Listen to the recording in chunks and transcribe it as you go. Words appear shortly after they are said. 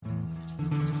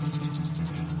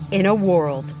In a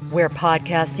world where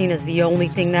podcasting is the only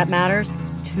thing that matters,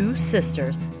 two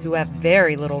sisters who have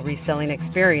very little reselling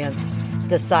experience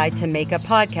decide to make a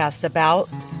podcast about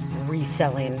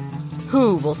reselling.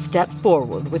 Who will step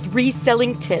forward with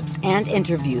reselling tips and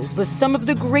interviews with some of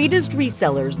the greatest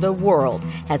resellers the world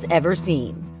has ever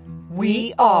seen?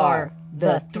 We are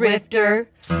the Thrifter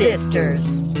Sisters.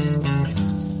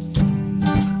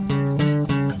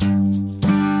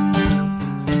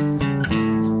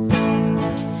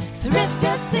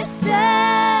 Thrifter Sisters!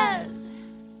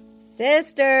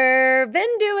 Sister,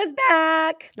 Vindu is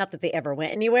back. Not that they ever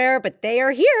went anywhere, but they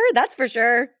are here, that's for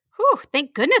sure. Whew,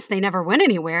 thank goodness they never went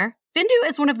anywhere. Vindu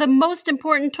is one of the most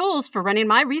important tools for running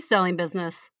my reselling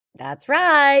business. That's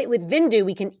right. With Vindu,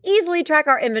 we can easily track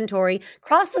our inventory,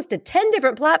 cross-list to 10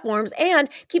 different platforms, and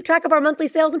keep track of our monthly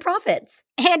sales and profits.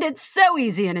 And it's so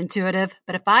easy and intuitive.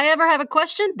 But if I ever have a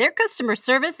question, their customer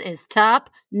service is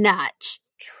top notch.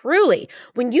 Truly.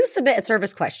 When you submit a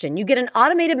service question, you get an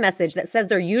automated message that says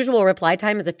their usual reply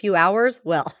time is a few hours.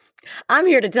 Well, I'm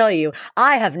here to tell you,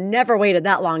 I have never waited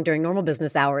that long during normal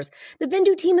business hours. The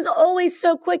Vindu team is always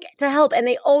so quick to help, and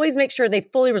they always make sure they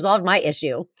fully resolve my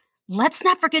issue. Let's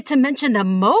not forget to mention the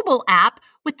mobile app.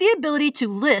 With the ability to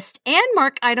list and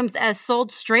mark items as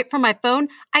sold straight from my phone,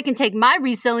 I can take my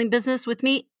reselling business with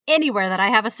me anywhere that I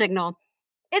have a signal.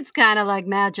 It's kind of like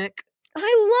magic. I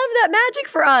love that magic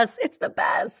for us. It's the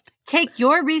best. Take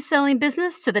your reselling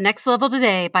business to the next level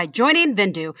today by joining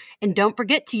Vindu. And don't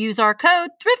forget to use our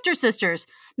code ThrifterSisters.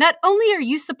 Not only are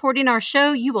you supporting our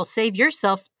show, you will save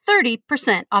yourself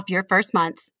 30% off your first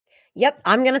month. Yep,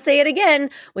 I'm going to say it again.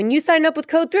 When you sign up with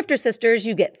code ThrifterSisters,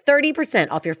 you get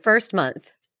 30% off your first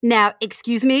month. Now,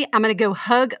 excuse me, I'm going to go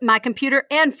hug my computer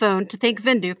and phone to thank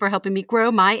Vindu for helping me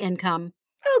grow my income.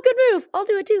 Oh, good move. I'll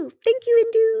do it too. Thank you,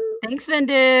 Vindu. Thanks,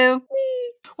 Vindu.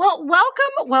 Well,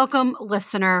 welcome,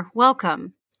 listener.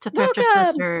 Welcome to Thrifter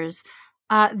Sisters,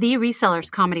 the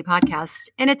Resellers Comedy Podcast.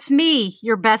 And it's me,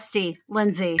 your bestie,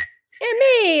 Lindsay. And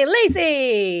me,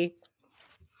 Lacey.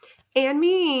 And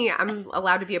me. I'm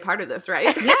allowed to be a part of this, right?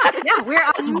 Yeah.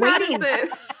 I was waiting.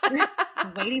 Madison.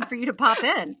 Waiting for you to pop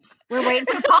in. We're waiting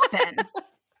for pop in.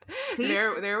 See?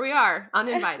 There we are,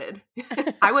 uninvited.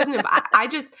 I wasn't. I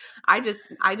just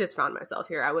found myself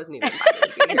here. I wasn't even invited to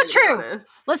be here. It's true.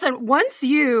 Listen, once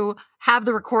you have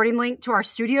the recording link to our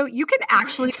studio, you can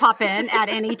actually pop in at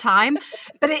any time.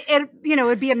 But it'd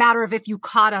be a matter of if you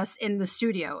caught us in the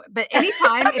studio. But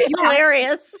anytime, if you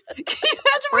hilarious. Can you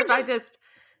imagine? Or if I just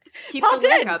keep the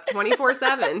link up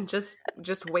 24/7.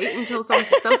 Just wait until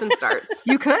something starts.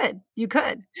 You could.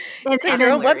 It's in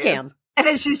your own webcam. And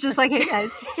then she's just like, hey,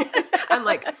 guys. I'm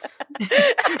like,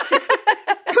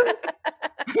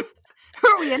 who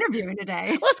are we interviewing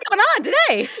today? What's going on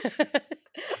today?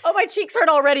 Oh, my cheeks hurt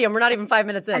already, and we're not even 5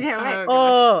 minutes in. Okay, right.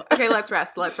 Okay, let's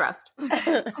rest. All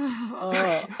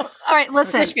right,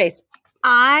 listen. Fish face.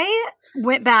 I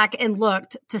went back and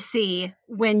looked to see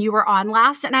when you were on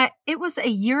last, and it was a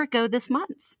year ago this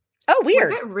month. Oh, weird.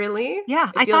 Was it really?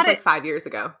 Yeah. It feels like 5 years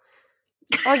ago.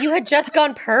 Oh, you had just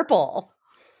gone purple.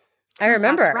 I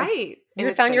remember. That's right. You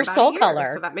had found your soul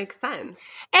color. So that makes sense.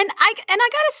 And I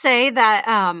gotta say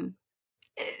that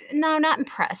no, not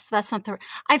impressed. That's not the.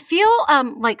 I feel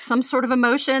like some sort of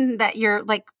emotion that you're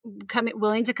like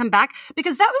willing to come back,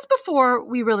 because that was before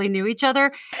we really knew each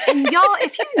other. And y'all,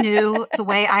 if you knew the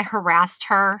way I harassed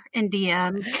her in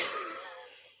DMs,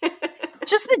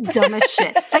 just the dumbest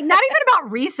shit. Like not even about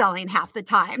reselling half the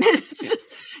time. It's just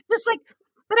like.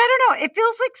 But I don't know. It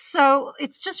feels like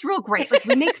it's just real great. Like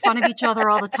we make fun of each other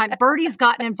all the time. Birdie's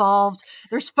gotten involved.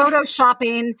 There's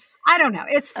photoshopping. I don't know.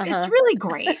 It's really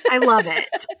great. I love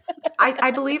it.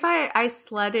 I believe I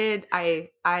sledded. I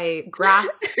grass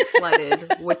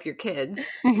sledded with your kids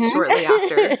shortly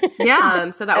after.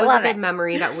 Yeah. So that was a good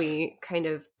memory that we kind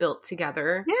of built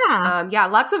together. Yeah.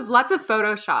 Lots of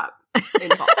Photoshop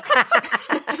involved.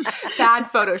 Bad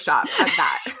Photoshop at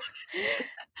that.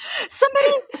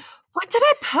 Somebody. What did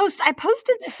I post? I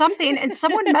posted something and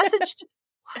someone messaged.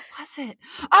 What was it?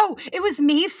 Oh, it was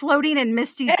me floating in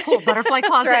Misty's pool, butterfly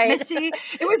closet. Right. Misty.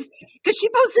 It was because she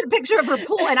posted a picture of her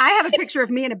pool, and I have a picture of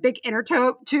me in a big inner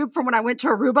tube from when I went to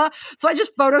Aruba. So I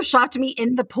just photoshopped me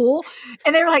in the pool,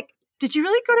 and they were like, "Did you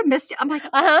really go to Misty?" I'm like,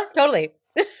 Totally."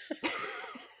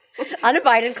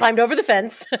 Uninvited, climbed over the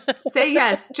fence. Say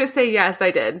yes. Just say yes.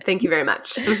 I did. Thank you very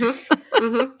much.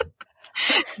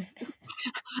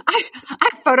 I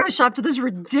photoshopped this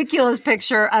ridiculous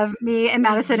picture of me and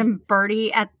Madison and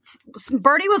Birdie.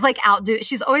 Birdie was like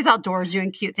she's always outdoors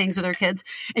doing cute things with her kids.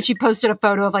 And she posted a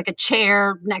photo of like a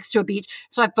chair next to a beach.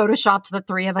 So I photoshopped the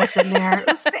three of us in there.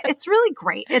 It's really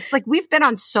great. It's like we've been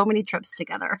on so many trips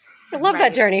together. I love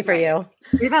that journey for you.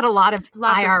 We've had a lot of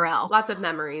IRL. Lots of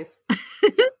memories.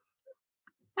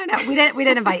 I know. We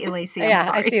didn't invite you, Lacey. I'm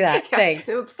sorry. I see that. Thanks.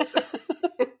 Oops.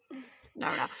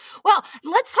 No. Well,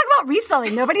 let's talk about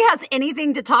reselling. Nobody has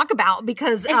anything to talk about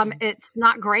because it's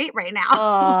not great right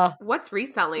now. What's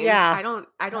reselling? Yeah.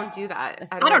 I don't do that.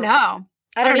 I don't know.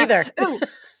 I don't either.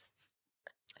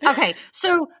 Okay.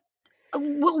 So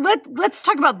let's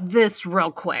talk about this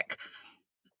real quick.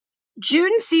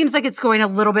 June seems like it's going a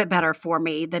little bit better for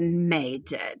me than May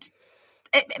did.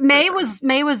 May was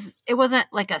it wasn't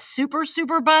like a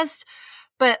super bust,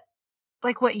 but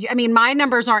like my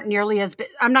numbers aren't nearly as big.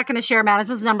 I'm not going to share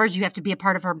Madison's numbers. You have to be a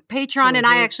part of her Patreon. And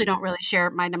I actually don't really share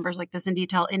my numbers like this in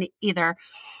detail either.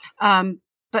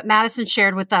 But Madison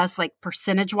shared with us like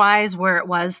percentage wise where it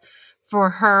was for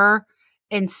her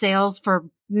in sales for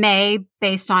May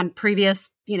based on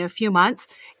previous, few months.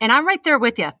 And I'm right there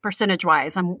with you percentage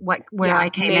wise on where I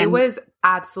came in. May was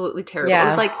absolutely terrible.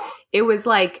 Yeah. It was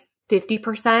like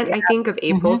 50%, I think, of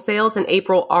April sales, and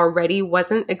April already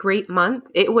wasn't a great month.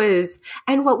 It was,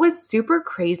 and what was super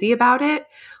crazy about it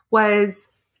was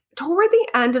toward the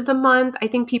end of the month, I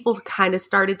think people kind of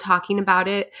started talking about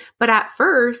it, but at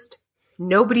first,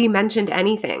 nobody mentioned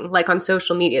anything, like on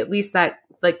social media, at least that,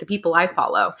 like the people I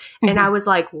follow. And I was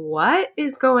like, what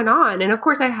is going on? And of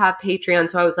course I have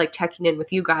Patreon, so I was like checking in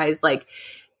with you guys, like,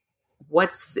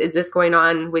 is this going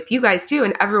on with you guys too?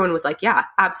 And everyone was like, yeah,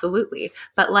 absolutely.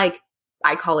 But like,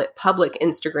 I call it public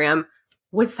Instagram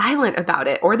was silent about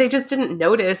it, or they just didn't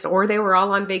notice, or they were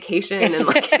all on vacation and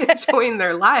like enjoying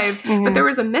their lives. But there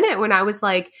was a minute when I was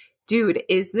like, dude,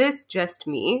 is this just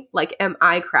me? Like, am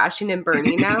I crashing and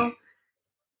burning now?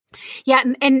 Yeah.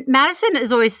 And Madison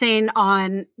is always saying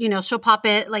on, she'll pop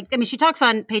it. She talks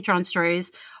on Patreon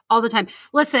stories all the time.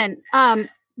 Listen,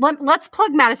 let's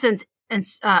plug Madison's. And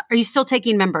are you still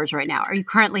taking members right now? Are you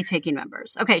currently taking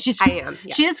members? Okay. I am.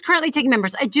 Yeah. She is currently taking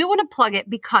members. I do want to plug it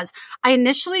because I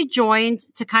initially joined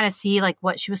to kind of see like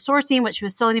what she was sourcing, what she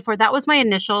was selling for. That was my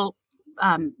initial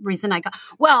reason I got.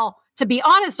 Well, to be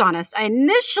honest, I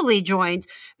initially joined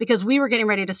because we were getting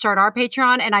ready to start our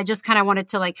Patreon, and I just kind of wanted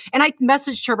to and I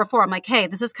messaged her before. I'm like, hey,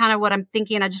 this is kind of what I'm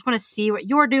thinking. I just want to see what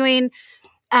you're doing.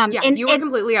 You were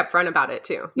completely upfront about it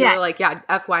too. You were like, yeah,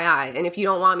 FYI. And if you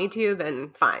don't want me to,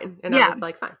 then fine. And I was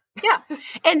like, fine. Yeah.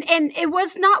 And it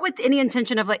was not with any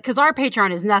intention of because our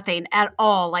Patreon is nothing at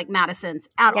all like Madison's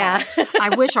at all.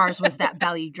 I wish ours was that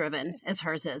value driven as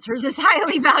hers is. Hers is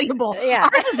highly valuable. Yeah.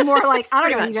 Ours is more like, I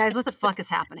don't know, you guys, what the fuck is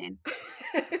happening?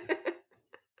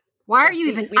 Why are you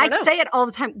even, I say it all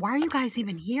the time. Why are you guys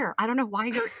even here? I don't know why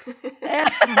you're.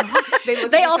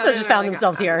 They also just found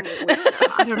themselves here.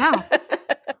 I don't know.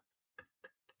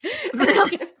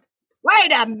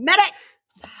 Wait a minute.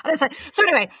 So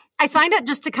anyway, I signed up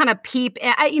just to kind of peep.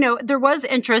 There was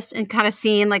interest in kind of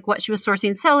seeing like what she was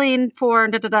sourcing, selling for,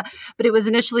 but it was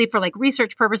initially for like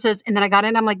research purposes. And then I got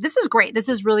in, I'm like, this is great. This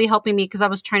is really helping me because I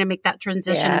was trying to make that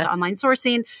transition into online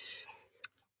sourcing.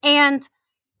 And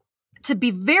to be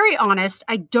very honest,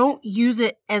 I don't use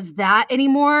it as that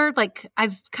anymore. Like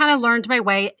I've kind of learned my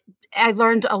way. I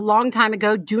learned a long time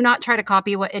ago, do not try to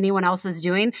copy what anyone else is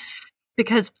doing.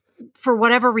 Because for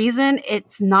whatever reason,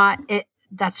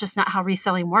 that's just not how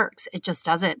reselling works. It just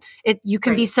doesn't. You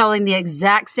can be selling the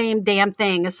exact same damn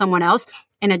thing as someone else,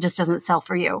 and it just doesn't sell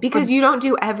for you. Because you don't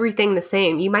do everything the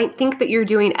same. You might think that you're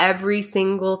doing every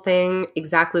single thing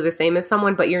exactly the same as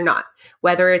someone, but you're not.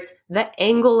 Whether it's the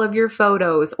angle of your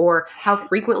photos or how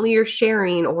frequently you're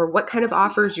sharing or what kind of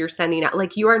offers you're sending out.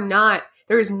 Like you are not.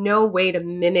 There is no way to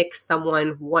mimic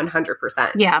someone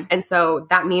 100%. Yeah. And so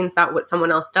that means that what someone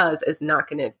else does is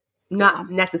not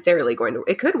necessarily going to,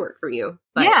 it could work for you,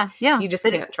 but you just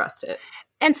can't trust it.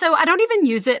 And so I don't even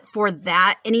use it for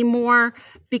that anymore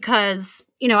because,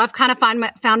 I've kind of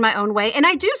found my own way, and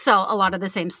I do sell a lot of the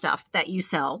same stuff that you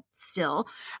sell still.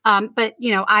 But,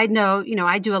 I know,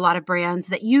 I do a lot of brands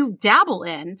that you dabble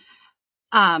in.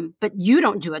 But you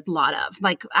don't do a lot of.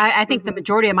 Like, I think the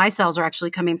majority of my sales are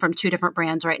actually coming from 2 different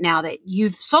brands right now that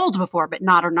you've sold before, but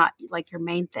are not like your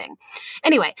main thing.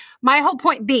 Anyway, my whole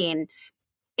point being,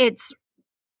 it's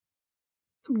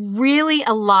really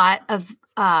a lot of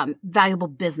valuable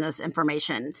business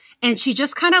information. And she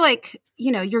just kind of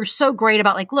you're so great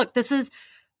about look, this is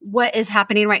what is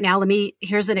happening right now.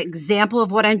 Here's an example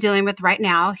of what I'm dealing with right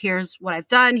now. Here's what I've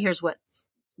done. Here's what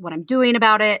I'm doing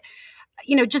about it.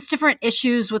 Just different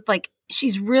issues with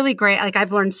she's really great. Like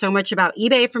I've learned so much about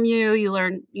eBay from you. You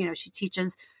learn, she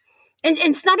teaches. And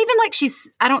it's not even like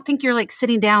I don't think you're like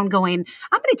sitting down going,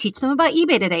 I'm going to teach them about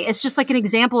eBay today. It's just like an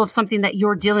example of something that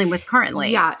you're dealing with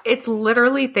currently. Yeah. It's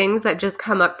literally things that just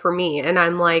come up for me. And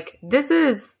I'm like, this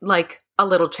is like a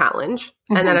little challenge.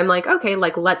 Mm-hmm. And then I'm like, okay,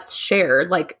 like let's share.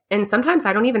 Like, and sometimes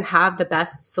I don't even have the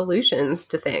best solutions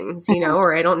to things,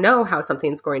 or I don't know how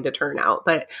something's going to turn out,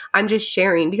 but I'm just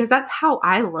sharing because that's how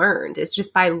I learned. It's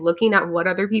just by looking at what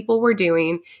other people were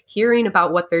doing, hearing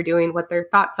about what they're doing, what their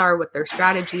thoughts are, what their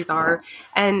strategies are.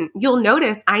 And you'll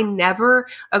notice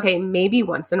maybe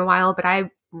once in a while, but I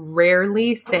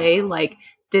rarely say like,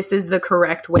 this is the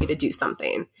correct way to do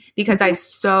something because I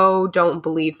so don't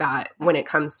believe that when it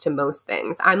comes to most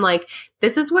things. I'm like,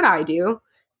 this is what I do.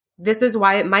 This is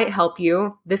why it might help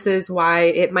you. This is why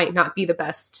it might not be the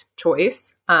best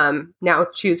choice. Now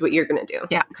choose what you're going to do.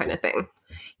 Yeah. Kind of thing.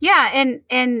 Yeah.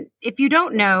 And if you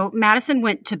don't know, Madison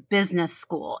went to business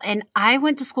school and I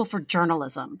went to school for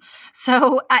journalism.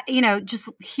 So, just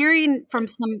hearing from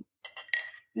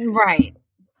right.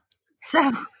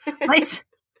 So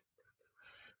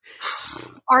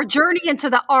our journey into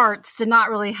the arts did not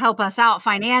really help us out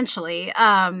financially.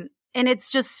 And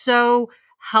it's just so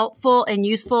helpful and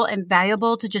useful and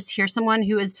valuable to just hear someone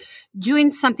who is doing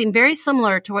something very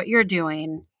similar to what you're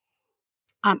doing,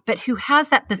 but who has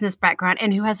that business background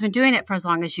and who has been doing it for as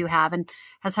long as you have and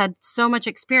has had so much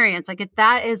experience. Like and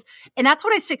that's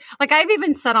what I say. Like I've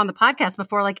even said on the podcast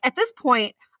before, like at this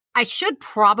point, I should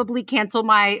probably cancel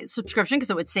my subscription because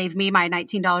it would save me my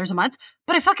 $19 a month,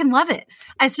 but I fucking love it.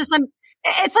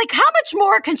 It's like, how much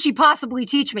more can she possibly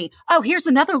teach me? Oh, here's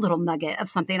another little nugget of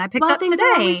something I picked up today. Things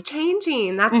are always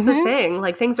changing. That's the thing.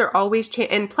 Like things are always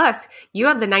changing. And plus, you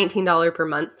have the $19 per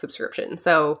month subscription.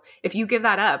 So if you give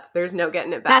that up, there's no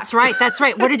getting it back. That's right. That's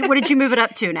right. What did you move it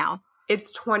up to now?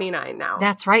 It's $29 now.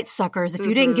 That's right, suckers. If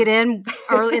you didn't get in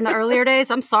in the earlier days,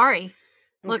 I'm sorry.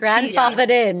 Look, grandfathered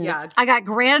in. Yeah. I got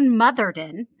grandmothered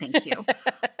in. Thank you.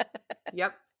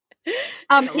 Yep.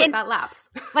 Let that lapse.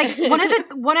 Like one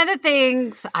of the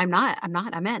things I'm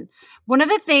in. One of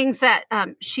the things that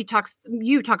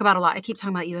you talk about a lot. I keep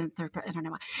talking about you in third person. I don't know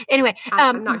why. Anyway,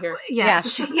 I'm not here. Yeah.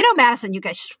 Madison, you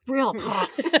guys real.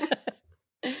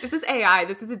 This is AI.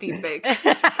 This is a deep fake.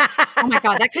 Oh my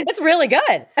God, it's really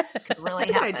good. Could really That's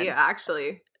a happen. good idea,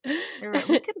 actually. We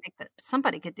could make that.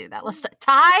 Somebody could do that. Let's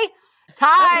Ty.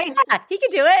 Yeah, he can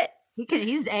do it.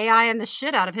 He's AI and the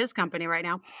shit out of his company right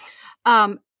now.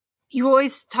 You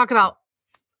always talk about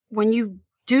when you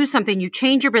do something, you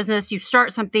change your business, you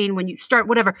start something, when you start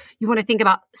whatever, you want to think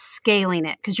about scaling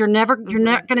it because you're not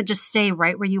going to just stay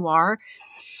right where you are.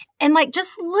 And like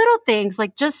just little things,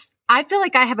 like I feel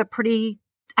like I have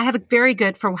a very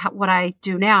good for what I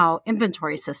do now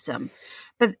inventory system,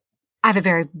 but I have a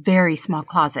very, very small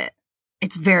closet.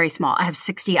 It's very small. I have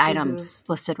 60 items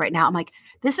listed right now. I'm like,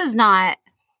 this is not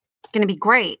going to be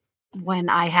great when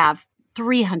I have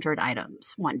 300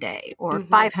 items one day or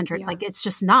 500. Yeah. Like it's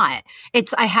just not.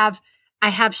 I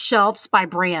have shelves by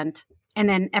brand, and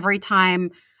then every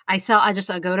time I sell, I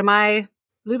go to my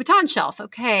Louboutin shelf.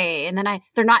 Okay, and then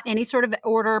they're not any sort of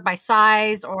order by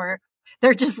size, or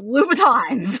they're just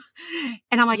Louboutins,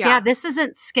 and I'm like, yeah, this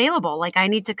isn't scalable. Like I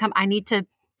need to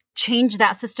change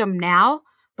that system now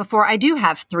before I do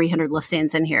have 300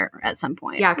 listings in here at some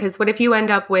point. Yeah, because what if you end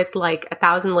up with like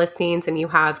 1,000 listings and you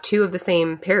have 2 of the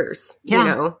same pairs? Yeah. You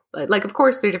know, like of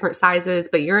course they're different sizes,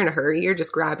 but you're in a hurry. You're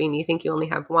just grabbing. You think you only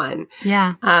have one.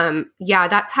 Yeah.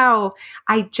 That's how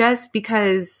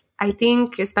because I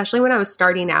think especially when I was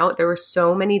starting out, there were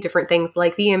so many different things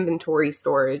like the inventory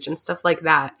storage and stuff like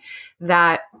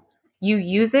that you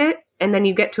use it. And then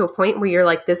you get to a point where you're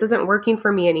like, this isn't working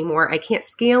for me anymore. I can't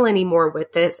scale anymore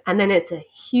with this. And then it's a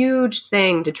huge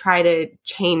thing to try to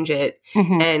change it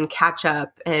and catch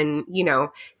up. And,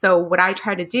 so what I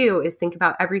try to do is think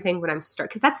about everything when I'm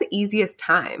because that's the easiest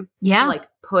time to like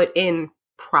put in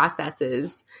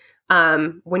processes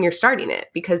when you're starting it,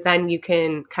 because then you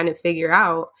can kind of figure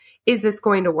out, is this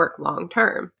going to work long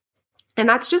term? And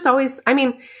that's just always,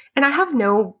 and I have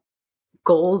no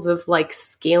goals of like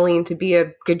scaling to be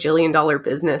a gajillion dollar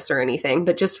business or anything,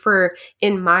 but just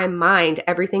in my mind,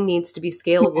 everything needs to be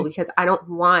scalable because I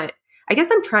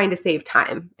guess I'm trying to save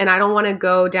time, and I don't want to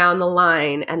go down the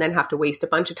line and then have to waste a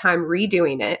bunch of time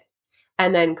redoing it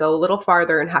and then go a little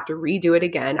farther and have to redo it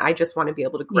again. I just want to be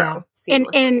able to grow. Yeah.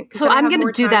 And so I'm going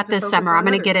to do that this summer. I'm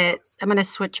going to get it. I'm going to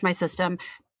switch my system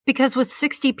because with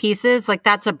 60 pieces, like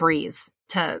that's a breeze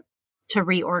to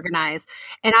reorganize.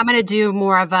 And I'm going to do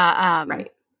more of a,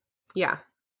 right. Yeah.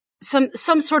 Some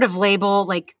sort of label,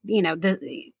 like,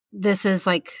 this is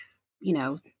like,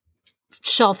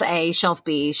 shelf A, shelf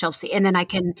B, shelf C, and then I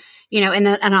can,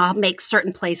 and I'll make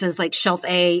certain places like shelf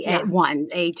A at 1,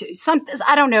 A2, something,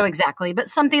 I don't know exactly, but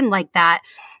something like that.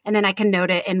 And then I can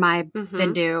note it in my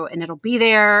Vendu and it'll be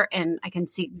there and I can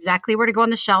see exactly where to go on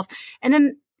the shelf. And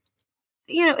then,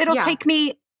 it'll take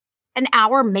me an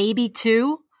hour, maybe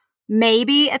 2,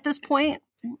 maybe at this point.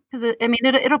 Because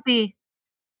it'll be.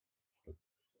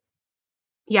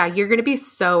 Yeah, you're going to be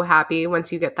so happy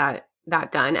once you get that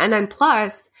done. And then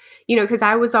plus, because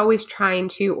I was always trying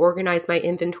to organize my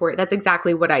inventory. That's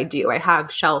exactly what I do. I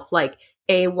have shelf like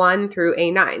A1 through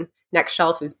A9. Next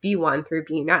shelf is B1 through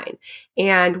B9.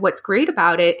 And what's great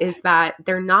about it is that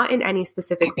they're not in any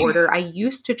specific order. I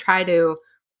used to try to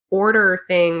order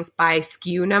things by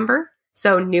SKU number.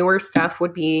 So newer stuff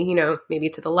would be, maybe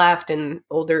to the left and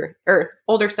older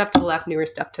stuff to the left, newer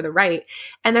stuff to the right.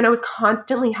 And then I was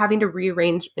constantly having to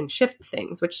rearrange and shift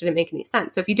things, which didn't make any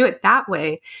sense. So if you do it that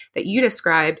way that you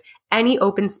described, any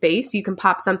open space, you can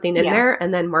pop something in there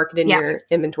and then mark it in your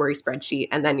inventory spreadsheet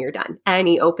and then you're done.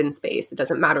 Any open space, it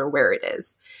doesn't matter where it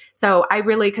is. So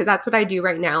because that's what I do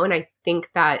right now. And I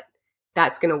think that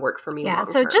that's going to work for me. Yeah.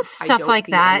 So just stuff like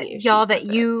that, y'all, that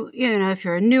if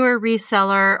you're a newer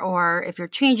reseller or if you're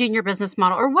changing your business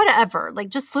model or whatever, like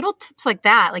just little tips like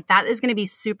that is going to be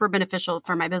super beneficial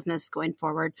for my business going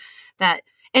forward. And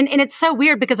it's so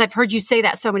weird because I've heard you say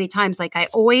that so many times. Like I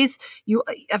always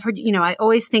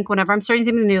think whenever I'm starting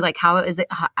something new, like how is it,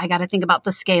 I got to think about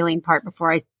the scaling part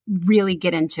before I really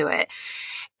get into it.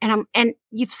 And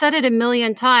you've said it a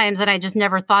million times and I just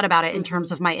never thought about it in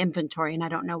terms of my inventory. And I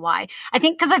don't know why. I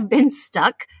think because I've been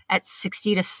stuck at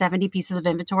 60 to 70 pieces of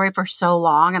inventory for so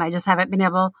long and I just haven't been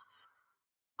able.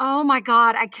 Oh my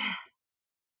God. I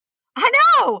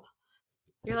know.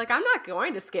 You're like, I'm not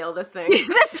going to scale this thing.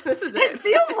 this is it. It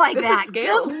feels like that.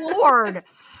 Good Lord.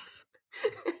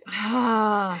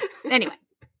 Anyway,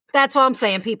 that's what I'm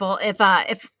saying, people.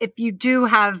 If you do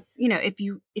have, if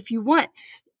you want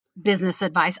business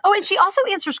advice. Oh, and she also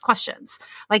answers questions.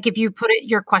 Like if you put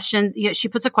your question, she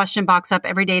puts a question box up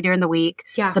every day during the week.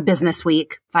 Yeah. The business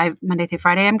week, Monday through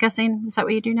Friday, I'm guessing. Is that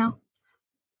what you do now?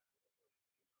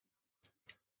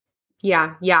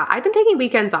 Yeah. I've been taking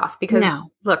weekends off because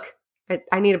look,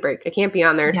 I need a break. I can't be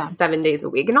on there 7 days a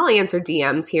week. And I'll answer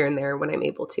DMs here and there when I'm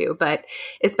able to. But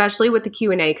especially with the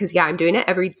Q&A, because I'm doing it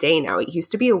every day now. It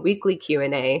used to be a weekly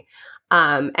Q&A.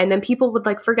 And then people would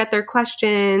forget their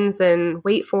questions and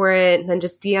wait for it and then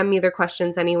just DM me their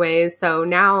questions anyways. So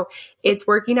now it's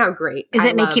working out great. Is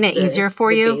it making it easier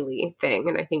for you? Daily thing.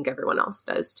 And I think everyone else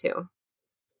does too.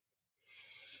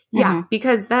 Yeah,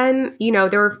 because then,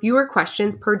 there are fewer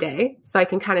questions per day. So I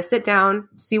can kind of sit down,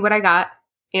 see what I got,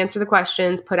 answer the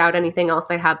questions, put out anything else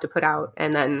I have to put out,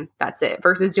 and then that's it.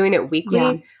 Versus doing it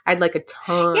weekly, I'd like a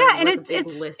ton. Yeah, and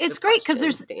it's great because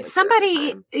there's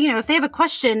somebody, if they have a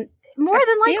question, more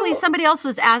than likely somebody else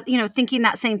is thinking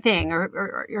that same thing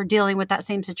or dealing with that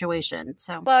same situation.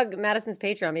 So plug Madison's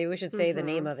Patreon. Maybe we should say the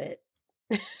name of it.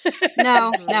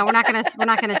 No, we're not gonna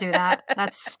do that.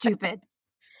 That's stupid.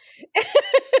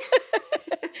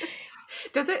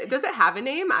 Does it have a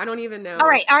name? I don't even know. All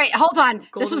right. Hold on.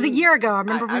 This was a year ago. I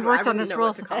remember we worked on this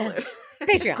role.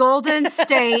 Patreon.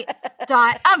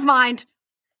 Goldenstate.ofmind.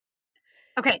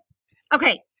 Okay.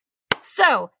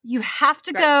 So you have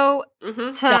to go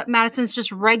to Madison's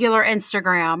just regular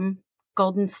Instagram,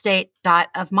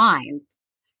 Goldenstate.ofmind.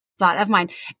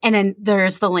 And then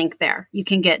there's the link there. You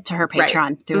can get to her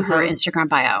Patreon through her Instagram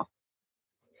bio.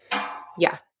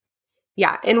 Yeah.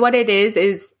 And what it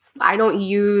is I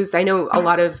know a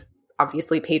lot of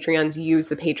obviously Patreons use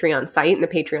the Patreon site and the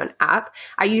Patreon app.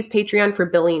 I use Patreon for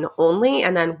billing only.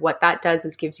 And then what that does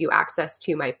is gives you access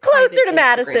to my closer to Instagram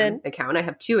Madison account. I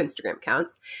have 2 Instagram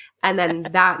accounts. And then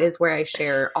that is where I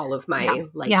share all of my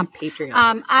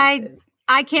Patreon.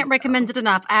 I can't recommend it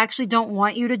enough. I actually don't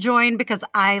want you to join because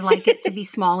I like it to be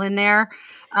small in there.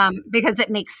 Because it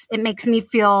makes me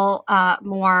feel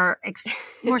more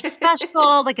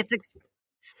special.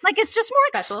 It's just more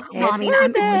exclusive. I'm always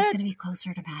going to be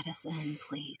closer to Madison.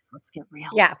 Please, let's get real.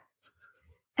 Yeah.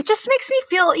 It just makes me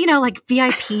feel, like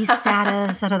VIP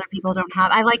status that other people don't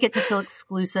have. I like it to feel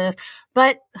exclusive,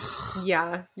 but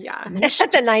yeah. I mean, it's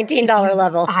at the $19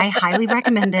 level. I highly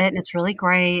recommend it, and it's really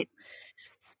great.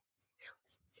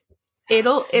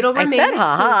 It'll remain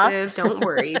exclusive. Don't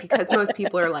worry, because most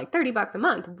people are like $30 a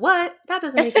month. What? That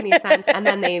doesn't make any sense. And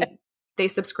then they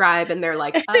subscribe and they're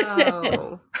like,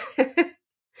 oh.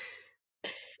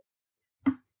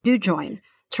 Do join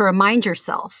to remind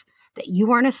yourself that you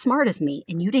weren't as smart as me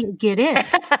and you didn't get in.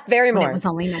 Very more. It was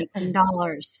only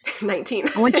 $19. 19.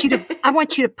 I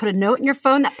want you to put a note in your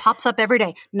phone that pops up every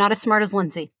day. Not as smart as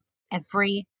Lindsay.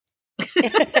 Every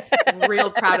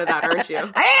Real proud of that, aren't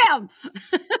you? I am.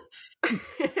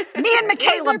 Me and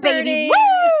Michaela, baby.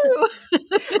 Woo!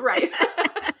 Right.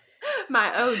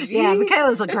 My OG. Yeah,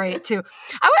 Michaela's a great too.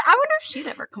 I wonder if she'd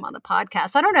ever come on the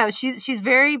podcast. I don't know. She's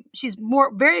very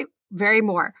more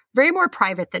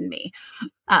private than me.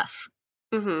 Us.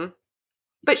 Mm-hmm.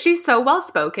 But she's so well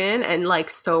spoken and like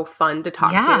so fun to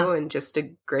talk to, and just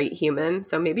a great human.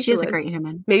 So maybe she is a great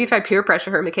human. Maybe if I peer pressure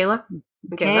her, Michaela, you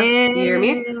hear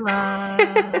me?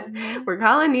 We're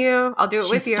calling you. I'll do it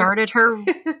with you. She started her.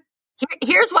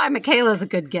 Here's why Michaela's a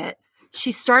good get.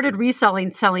 She started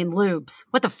selling lubes.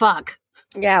 What the fuck?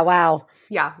 Yeah, wow.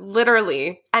 Yeah,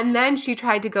 literally. And then she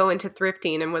tried to go into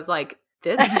thrifting and was like,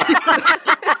 this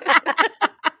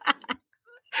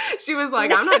She was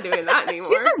like, I'm not doing that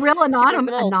anymore. She's a real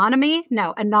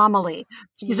anomaly.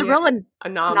 She's a real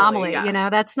anomaly. Yeah. You know,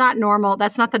 that's not normal.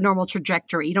 That's not the normal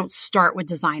trajectory. You don't start with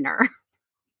designer.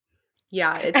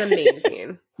 Yeah, it's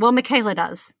amazing. Well, Michaela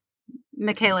does.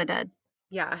 Michaela did.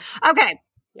 Yeah. Okay.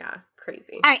 Yeah.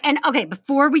 Crazy. All right. And okay,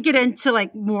 before we get into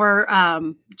like more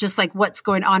just like what's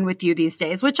going on with you these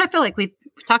days, which I feel like we've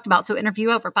talked about, so interview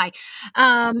over. Bye.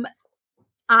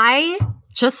 I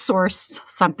just sourced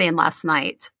something last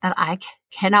night that I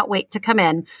cannot wait to come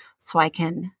in so I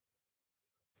can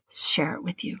share it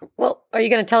with you. Well, are you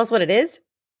going to tell us what it is?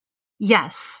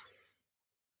 Yes.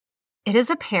 It is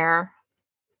a pair.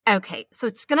 Okay. So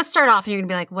it's going to start off and you're going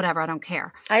to be like, whatever, I don't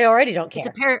care. I already don't care. It's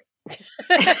a pair.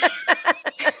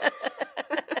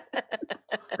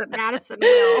 But Madison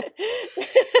will.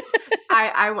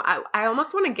 I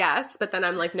almost want to guess, but then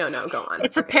I'm like, no, go on.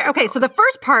 It's a pair. Okay, so the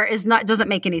first part doesn't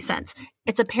make any sense.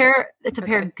 It's a pair of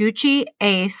Gucci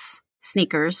Ace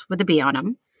sneakers with a B on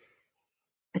them.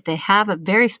 But they have a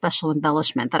very special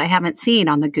embellishment that I haven't seen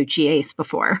on the Gucci Ace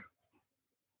before.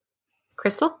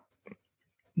 Crystal?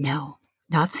 No,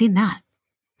 I've seen that.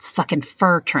 It's fucking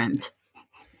fur trimmed.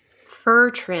 Fur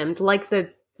trimmed, like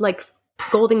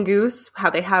Golden Goose, how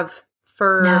they have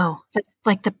fur. No,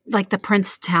 like the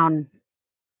Princetown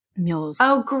mules.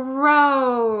 Oh,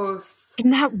 gross!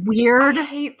 Isn't that weird? I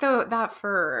hate that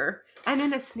fur. And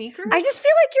in a sneaker, I just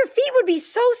feel like your feet would be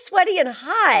so sweaty and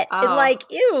hot, and like,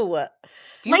 ew.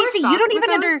 Lacey, you don't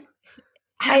even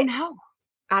I don't know.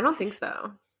 I don't think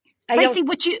so. Lacey,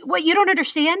 what you don't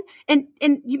understand, and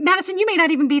Madison, you may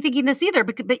not even be thinking this either,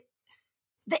 but the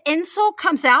insole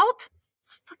comes out,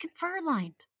 it's fucking fur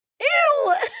lined.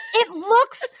 Ew! It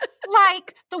looks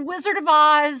like the Wizard of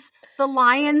Oz, the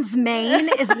lion's mane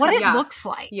is what it looks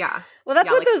like. Yeah. Well,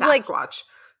 that's what those Sasquatch.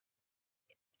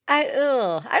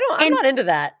 I'm not into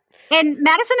that. And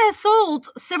Madison has sold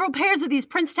several pairs of these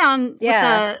Princetown with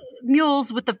the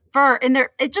mules with the fur, and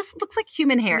it just looks like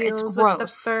human hair. Mules it's gross. With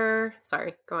the fur.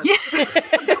 Sorry, go on. Yeah.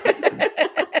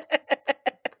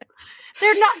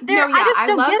 They're not. I just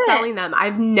don't love get it. selling them.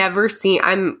 I've never seen.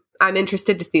 I'm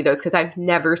interested to see those because I've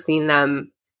never seen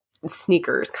them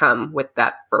sneakers come with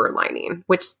that fur lining.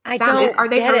 Which are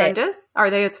they horrendous?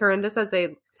 Are they as horrendous as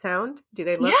they sound? Do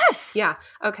they look? Yes. Yeah.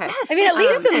 Okay. Yes, I mean, at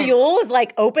least the mule is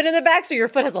like open in the back, so your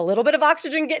foot has a little bit of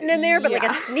oxygen getting in there. But like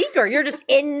a sneaker, you're just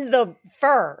in the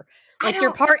fur. Like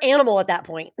you're part animal at that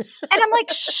point. And I'm like,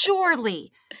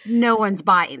 surely no one's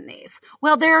buying these.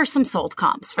 Well, there are some sold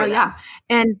comps for them. Yeah.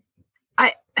 And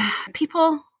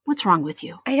people, what's wrong with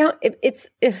you? I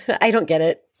don't get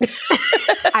it.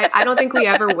 I don't think we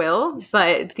ever will,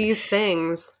 but these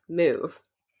things move.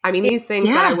 I mean, these things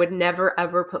that I would never,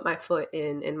 ever put my foot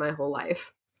in my whole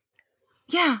life.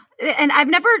 Yeah. And I've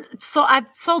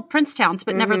sold Princetowns,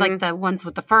 but never like the ones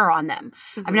with the fur on them.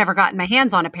 Mm-hmm. I've never gotten my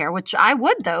hands on a pair, which I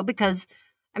would though, because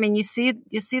I mean, you see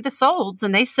the solds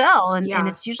and they sell and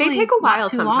it's usually they take a while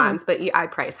sometimes, long. but I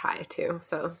price high too.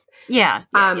 So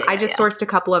I just sourced a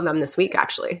couple of them this week.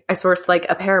 Actually, I sourced like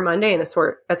a pair Monday and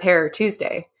a pair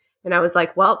Tuesday, and I was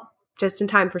like, well, just in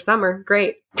time for summer.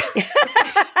 Great.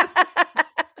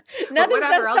 Nothing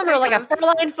says summer like a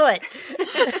fur-lined foot.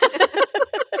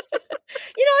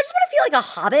 I just want to feel like a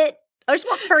hobbit. I just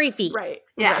want furry feet. Right.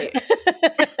 Yeah. Right.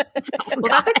 Well,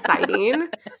 that's exciting.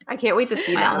 I can't wait to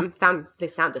see them. They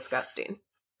sound disgusting.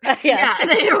 Yeah,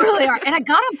 they really are. And I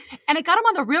got them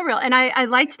on the Real, and I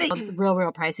liked the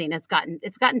Real pricing. It's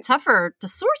gotten tougher to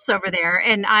source over there,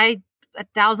 and I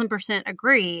 1,000%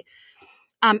 agree.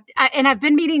 And I've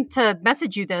been meaning to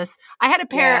message you this. I had a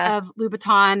pair of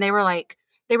Louboutin. They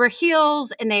were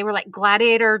heels, and they were like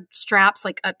gladiator straps,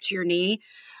 like up to your knee.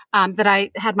 That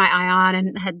I had my eye on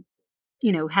and had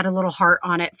a little heart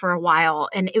on it for a while.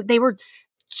 And they were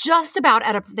just about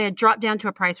they had dropped down to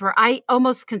a price where I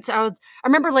almost I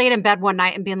remember laying in bed one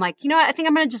night and being like, I think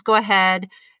I'm going to just go ahead.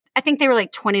 I think they were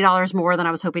like $20 more than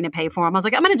I was hoping to pay for them. I was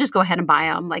like, I'm going to just go ahead and buy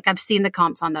them. Like I've seen the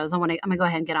comps on those. I'm going to go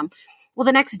ahead and get them. Well,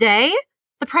 the next day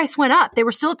the price went up. They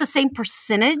were still at the same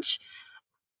percentage,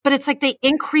 but it's like they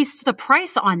increased the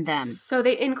price on them. So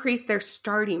they increased their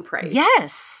starting price.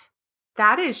 Yes.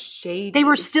 That is shady. They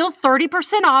were still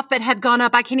 30% off, but had gone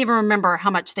up. I can't even remember how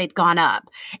much they'd gone up.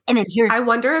 And then here, I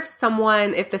wonder if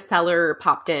the seller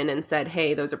popped in and said,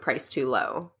 hey, those are priced too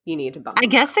low. You need to bump I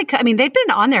guess they could. I mean, they'd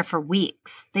been on there for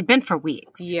weeks. They'd been for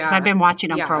weeks. Yeah. Because I've been watching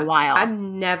them for a while. I've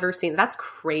never seen. That's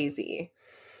crazy.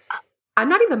 I'm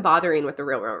not even bothering with the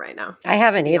Real right now. I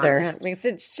haven't either.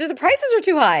 It's just the prices are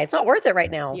too high. It's not worth it right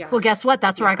now. Yeah. Well, guess what?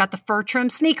 That's where I got the fur trim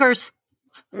sneakers.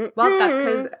 Well,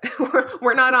 that's because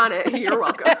we're not on it. You're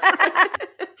welcome. And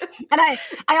I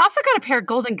also got a pair of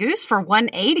Golden Goose for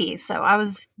 $180. So I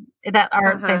was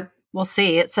we'll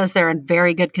see. It says they're in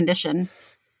very good condition.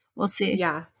 We'll see.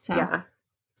 Yeah. So yeah.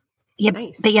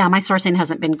 Nice. But yeah, my sourcing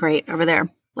hasn't been great over there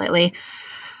lately.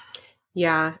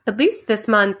 Yeah. At least this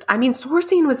month. I mean,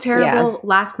 sourcing was terrible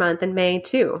last month in May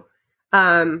too.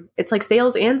 It's like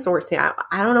sales and sourcing.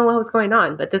 I don't know what was going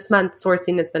on, but this month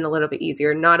sourcing has been a little bit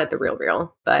easier, not at the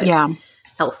Real, but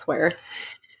elsewhere.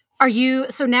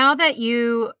 So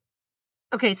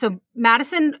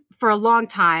Madison for a long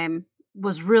time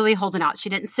was really holding out. She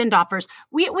didn't send offers.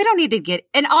 We don't need to get,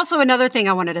 and also another thing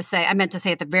I meant to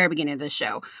say at the very beginning of the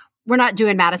show, we're not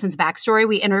doing Madison's backstory.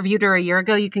 We interviewed her a year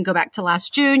ago. You can go back to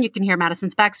last June. You can hear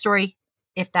Madison's backstory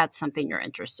if that's something you're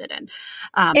interested in.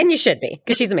 And you should be,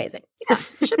 because she's amazing. Yeah,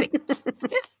 you should be. Yeah.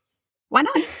 Why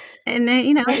not? And,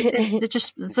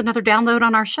 it's another download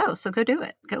on our show. So go do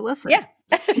it. Go listen. Yeah.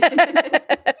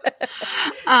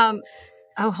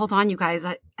 Oh, hold on, you guys.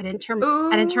 I didn't turn Is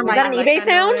my... that an eBay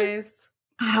sound? Noise.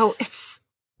 Oh,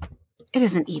 it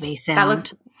is an eBay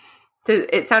sound.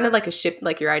 It sounded like a ship,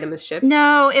 like your item is shipped.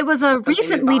 No, it was a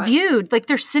recently bought. viewed. Like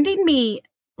they're sending me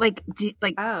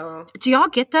do y'all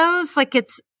get those? Like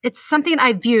it's something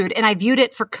I viewed, and I viewed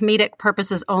it for comedic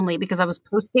purposes only because I was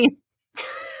posting.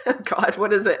 Oh God,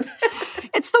 what is it?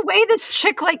 It's the way this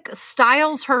chick like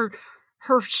styles her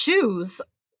shoes.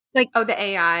 Like, oh, the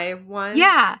AI one.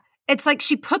 Yeah. It's like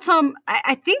she puts them,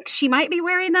 I think she might be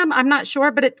wearing them. I'm not sure,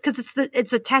 but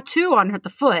it's a tattoo on the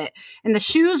foot, and the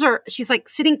shoes she's like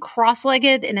sitting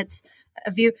cross-legged, and it's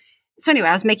a view. So anyway,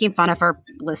 I was making fun of her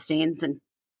listings, and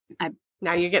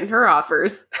now you're getting her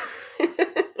offers.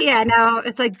 Yeah, no,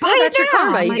 it's like, buy that's it your now.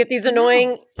 karma. I'm You like, get these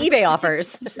annoying eBay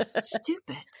offers.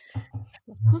 Stupid.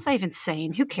 What was I even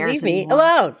saying? Who cares? Leave me anymore?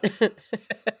 alone.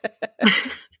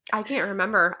 I can't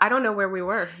remember. I don't know where we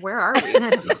were. Where are we?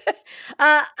 Come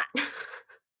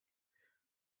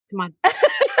on. Oh,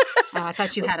 I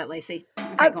thought you had it, Lacey.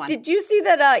 Okay, go on. Did you see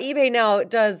that eBay now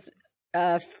does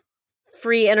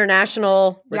free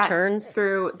international returns? Yes,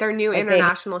 through their new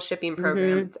international shipping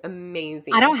program. It's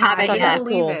amazing. I don't have it yet. I can't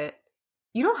believe Cool. it.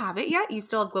 You don't have it yet? You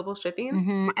still have global shipping?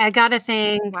 Mm-hmm. I got a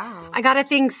thing. Wow. I got a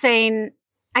thing saying,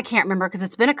 I can't remember because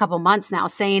it's been a couple months now,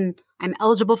 saying I'm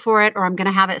eligible for it or I'm going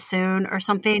to have it soon or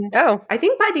something. Oh, I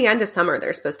think by the end of summer,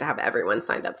 they're supposed to have everyone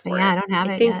signed up for it. Yeah, I don't have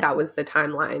it I think yet. that was the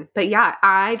timeline. But yeah,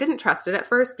 I didn't trust it at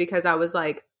first because I was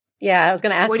like, yeah, I was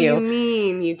going to ask what do you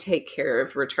mean you take care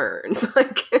of returns?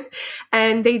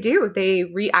 And they do.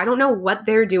 I don't know what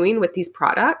they're doing with these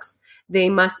products. They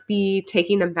must be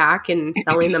taking them back and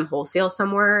selling them wholesale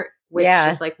somewhere, which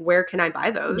is like, where can I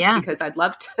buy those? Yeah. Because I'd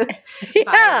love to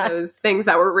buy those things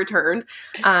that were returned.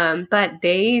 But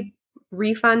they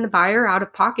refund the buyer out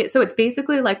of pocket. So it's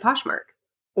basically like Poshmark,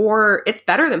 or it's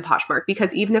better than Poshmark,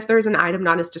 because even if there's an item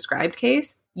not as described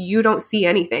case, you don't see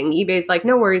anything. eBay's like,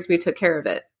 no worries, we took care of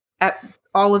it.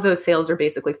 All of those sales are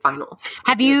basically final.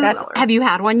 Have you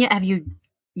had one yet? Have you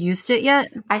used it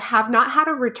yet? I have not had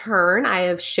a return. I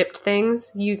have shipped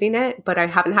things using it, but I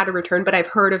haven't had a return. But I've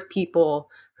heard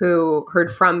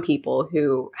from people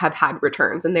who have had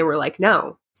returns, and they were like,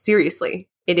 no, seriously,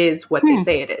 it is what they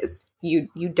say it is.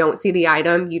 You don't see the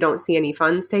item. You don't see any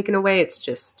funds taken away. It's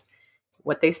just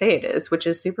what they say it is, which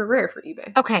is super rare for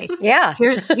eBay. Okay. Yeah.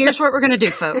 Here's what we're going to do,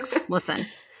 folks. Listen,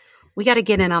 we got to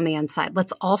get in on the inside.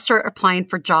 Let's all start applying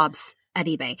for jobs at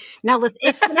eBay. Now,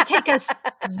 it's going to take us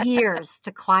years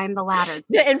to climb the ladder.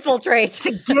 To infiltrate.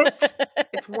 To get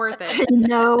It's worth it. to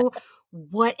know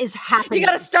what is happening. You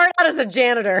got to start out as a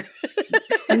janitor.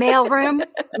 Mailroom.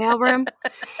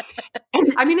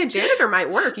 I mean, a janitor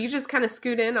might work. You just kind of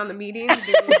scoot in on the meeting, do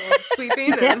a little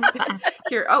sweeping, and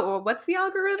hear, what's the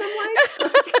algorithm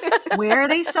like? Where are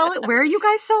they selling? Where are you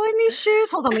guys selling these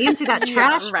shoes? Hold on, let me empty that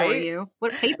trash for you.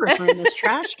 What papers are in this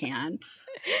trash can?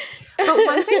 But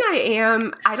one thing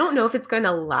I don't know if it's going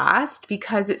to last,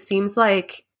 because it seems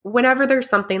like whenever there's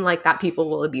something like that, people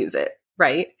will abuse it,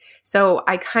 right? So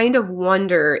I kind of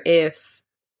wonder if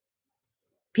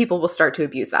people will start to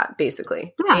abuse that,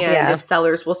 basically. Yeah. And if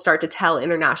sellers will start to tell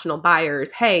international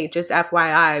buyers, hey, just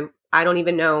FYI, I don't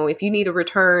even know if you need a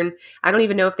return. I don't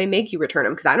even know if they make you return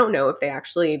them because I don't know if they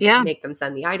actually make them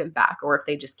send the item back or if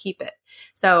they just keep it.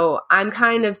 So I'm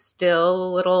kind of still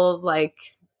a little like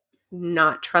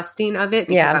not trusting of it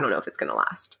because I don't know if it's going to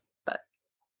last. But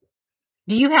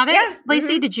do you have it, Yeah.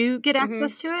 Lacey? Did you get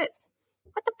access to it?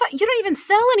 What the fuck? You don't even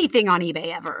sell anything on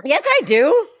eBay ever. Yes, I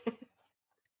do.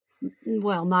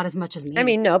 Well, not as much as me. I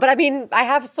mean, no, but I mean, I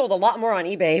have sold a lot more on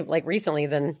eBay like recently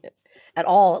than at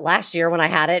all last year when I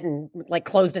had it and like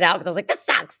closed it out because I was like, this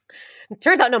sucks. It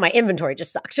turns out, no, my inventory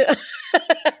just sucked.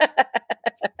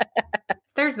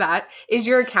 there's that. Is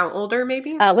your account older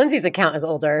maybe? Lindsay's account is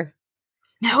older.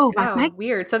 no,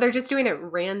 Weird. So they're just doing it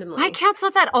randomly. my account's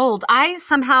not that old. I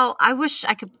wish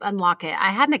I could unlock it.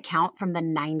 I had an account from the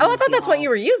 90s. Oh, I thought that's what you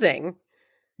were using.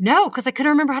 No, because I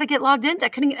couldn't remember how to get logged in. I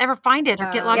couldn't ever find it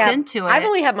or get logged into it. I've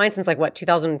only had mine since like what,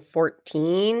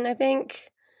 2014, I think.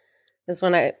 Is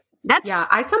when I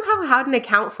I somehow had an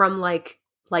account from like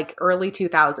early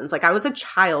 2000s. Like I was a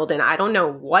child and I don't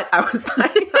know what I was buying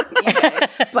on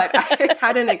eBay, but I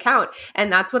had an account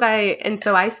and that's what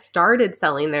so I started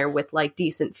selling there with like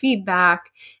decent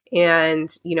feedback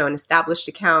and, you know, an established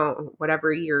account,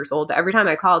 whatever years old. Every time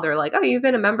I called, they're like, oh, you've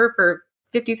been a member for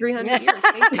 5,300 years.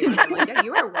 Thank you. I'm like, yeah,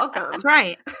 you are welcome. That's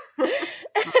right. Yeah,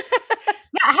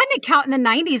 I had an account in the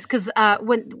 90s because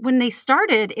when they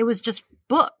started, it was just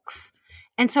books.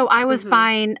 And so I was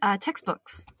buying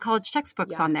textbooks, college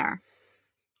textbooks on there.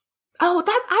 Oh,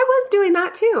 that I was doing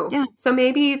that too. Yeah. So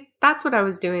maybe that's what I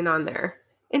was doing on there.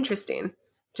 Interesting.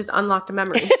 Just unlocked a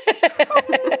memory.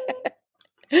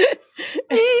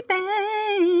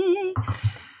 Baby.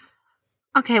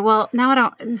 Okay, well, now I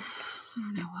don't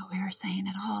know what we were saying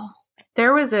at all.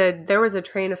 There was a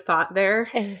train of thought there.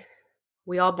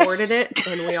 We all boarded it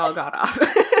and we all got off.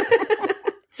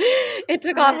 It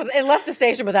took off. It left the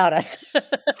station without us.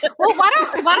 Well,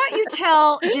 why don't you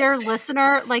tell, dear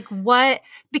listener, like what,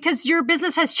 because your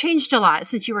business has changed a lot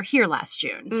since you were here last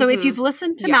June. So if you've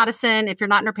listened to Madison, if you're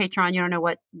not in her Patreon, you don't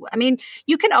know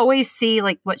you can always see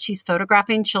like what she's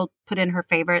photographing. She'll put in her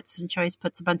favorites and she always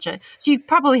puts a bunch of, so you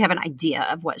probably have an idea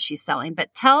of what she's selling,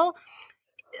 but tell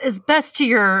as best to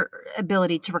your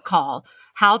ability to recall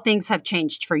how things have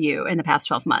changed for you in the past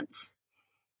 12 months.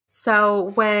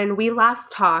 So when we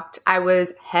last talked, I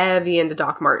was heavy into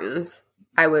Doc Martens.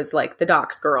 I was like the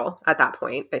Docs girl at that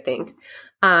point, I think.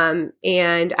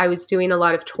 And I was doing a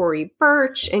lot of Tory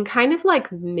Burch and kind of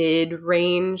like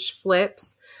mid-range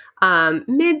flips,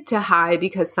 mid to high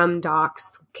because some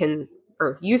Docs can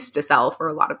or used to sell for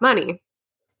a lot of money.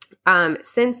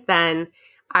 Since then,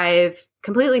 I've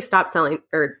completely stopped selling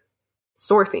or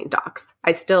sourcing Docs.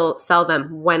 I still sell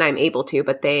them when I'm able to,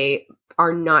 but they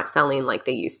are not selling like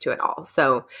they used to at all.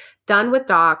 So done with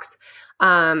Docs.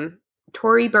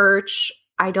 Tory Burch,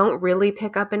 I don't really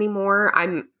pick up anymore.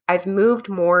 I've moved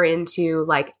more into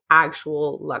like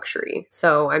actual luxury.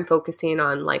 So I'm focusing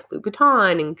on like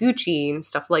Louboutin and Gucci and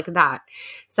stuff like that.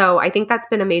 So I think that's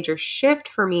been a major shift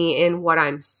for me in what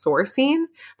I'm sourcing.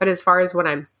 But as far as what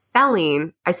I'm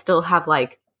selling, I still have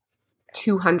like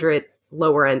 200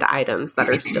 lower end items that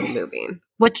are still moving.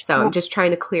 So I'm just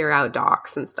trying to clear out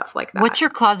Docs and stuff like that. What's your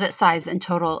closet size in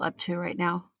total up to right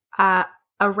now?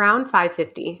 Around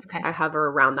 550. Okay. I hover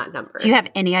around that number. Do you have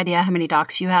any idea how many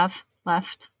Docs you have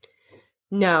left?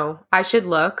 No, I should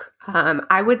look.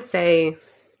 I would say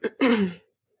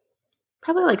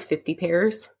probably like 50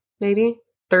 pairs, maybe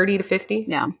 30 to 50.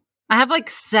 Yeah. I have like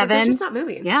 7. They're just not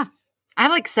moving. Yeah. I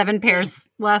have like 7 pairs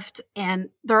left and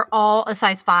they're all a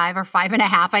size 5 or 5.5,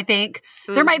 I think.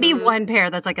 There might be one pair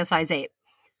that's like a size 8.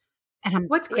 And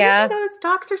what's crazy though is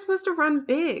Docs are supposed to run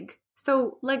big.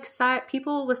 So like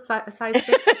people with a size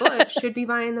 6 foot should be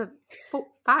buying the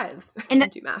 5s. And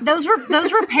those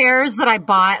were pairs that I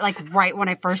bought like right when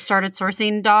I first started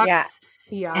sourcing Docs.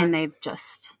 Yeah. And they've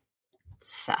just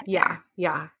sat there.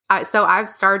 Yeah. So I've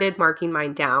started marking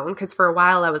mine down because for a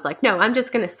while I was like, no, I'm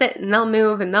just going to sit and they'll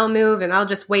move and I'll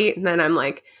just wait. And then I'm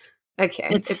like, okay,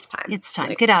 it's time. It's time.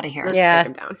 Like, get out of here. Let's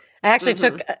take them down. I actually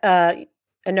took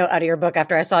a note out of your book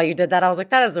after I saw you did that. I was like,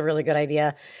 that is a really good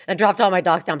idea. I dropped all my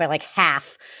Docs down by like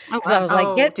half. So I was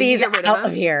like, get these out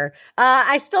of here.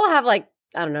 I still have like,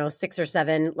 I don't know, 6 or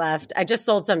 7 left. I just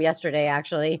sold some yesterday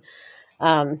actually.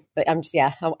 But I'm just,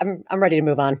 I'm ready to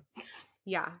move on.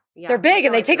 Yeah. They're big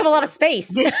and they take up a lot of space.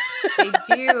 They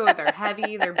do. They're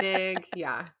heavy. They're big.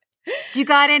 Yeah. Do you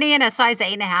got any in a size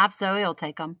 8.5? Zoe will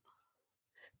take them.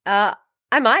 I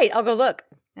might. I'll go look.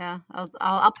 Yeah.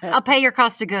 I'll pay your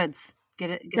cost of goods if Get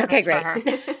it. Okay, great. For her.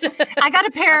 I got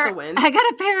a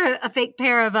pair. A fake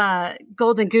pair of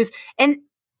Golden Goose, and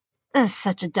this is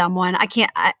such a dumb one.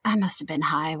 I must have been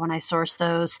high when I sourced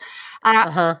those.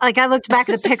 I looked back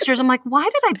at the pictures. I'm like, why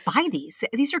did I buy these?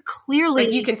 These are clearly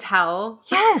like you can tell.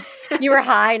 Yes, you were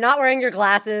high, not wearing your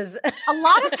glasses. A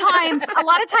lot of times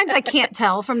I can't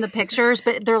tell from the pictures,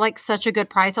 but they're like such a good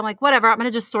price. I'm like, whatever. I'm going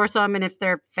to just source them, and if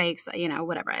they're fakes,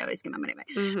 whatever. I always get my money back.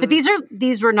 Mm-hmm. But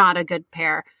these were not a good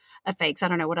pair of fakes. I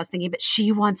don't know what I was thinking, but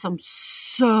she wants them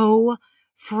so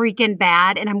freaking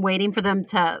bad, and I'm waiting for them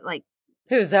to like.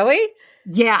 Who, Zoe?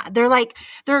 Yeah, they're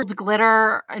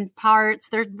glitter and parts.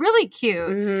 They're really cute.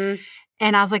 Mm-hmm.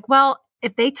 And I was like, well,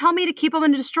 if they tell me to keep them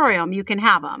and destroy them, you can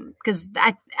have them. Because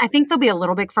I think they'll be a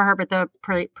little big for her, but they're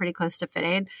pretty close to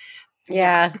fitting.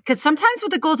 Yeah. Because sometimes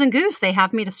with the Golden Goose, they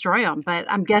have me destroy them. But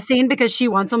I'm guessing because she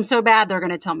wants them so bad, they're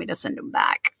going to tell me to send them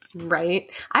back. Right.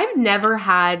 I've never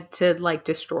had to like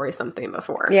destroy something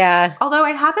before. Yeah. Although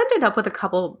I have ended up with a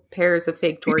couple pairs of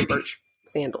fake Tory Burch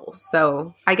sandals.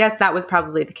 So I guess that was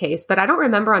probably the case. But I don't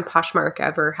remember on Poshmark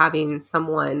ever having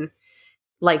someone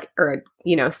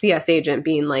CS agent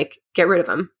being like, get rid of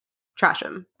them, trash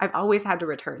them. I've always had to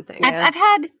return things. I've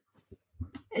had,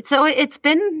 so it's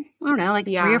been, I don't know, like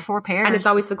 3 or 4 pairs. And it's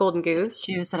always the Golden Goose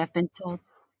shoes that I've been told.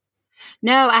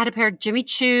 No, I had a pair of Jimmy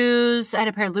Choos. I had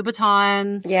a pair of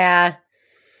Louboutins. Yeah.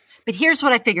 But here's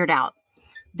what I figured out.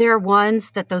 There are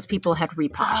ones that those people had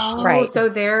reposhed. Oh, right. So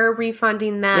they're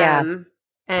refunding them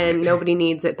and nobody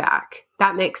needs it back.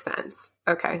 That makes sense.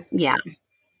 Okay. Yeah.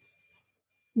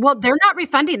 Well, they're not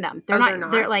refunding them. They're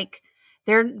not. They're like,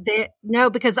 no,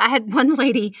 because I had one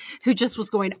lady who just was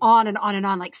going on and on and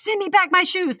on, like, send me back my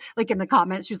shoes. Like in the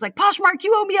comments, she was like, Poshmark,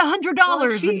 you owe me $100. Well,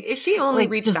 if she only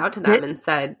reached out to them and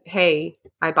said, hey,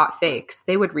 I bought fakes,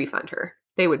 they would refund her.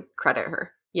 They would credit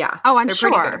her. Yeah. Oh, They're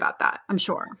pretty good about that. I'm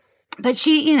sure. But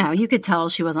she, you could tell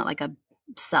she wasn't like a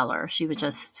seller. She would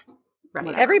just...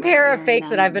 Right. Every pair of fakes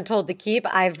that I've been told to keep,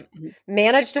 I've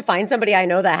managed to find somebody I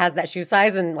know that has that shoe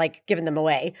size and like given them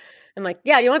away. I'm like,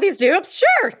 yeah, you want these dupes?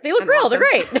 Sure. They look real. They're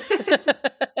great.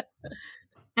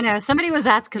 I know. Somebody was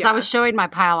asked because I was showing my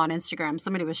pile on Instagram.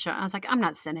 Somebody was showing. I was like, I'm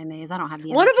not sending these. I don't have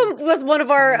the energy. One of them was one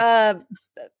of our,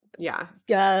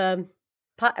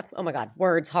 oh my God,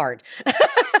 words hard.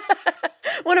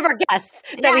 One of our guests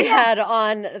that we had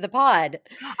on the pod.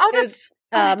 Oh, that's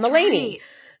Mulaney. Right.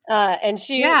 And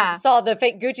she saw the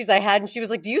fake Gucci's I had, and she was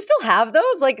like, do you still have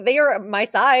those? Like, they are my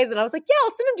size. And I was like, yeah,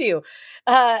 I'll send them to you.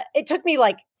 It took me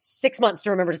like 6 months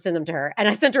to remember to send them to her. And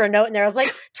I sent her a note in there. I was like,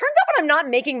 turns out when I'm not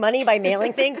making money by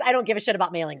mailing things, I don't give a shit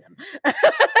about mailing them.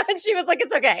 And she was like,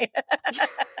 it's okay.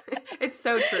 It's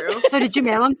so true. So did you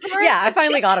mail them to her? Yeah, I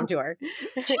finally got them to her.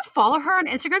 Did you follow her on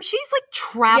Instagram? She's like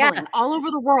traveling all over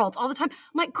the world all the time.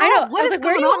 I'm like, girl, what is going on?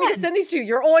 Where do you want me to send these to?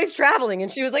 You're always traveling. And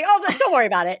she was like, oh, don't worry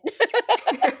about it.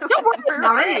 Don't worry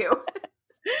about it.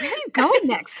 Where are you going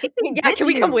next? Take me can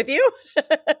we come with you?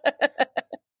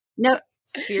 No.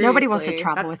 Seriously, nobody wants to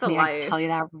travel with me. I can tell you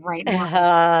that right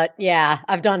now. Yeah,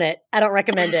 I've done it. I don't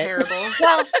recommend it. Terrible.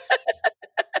 Well,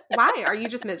 why? Are you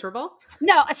just miserable?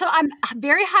 No. So I'm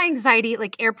very high anxiety.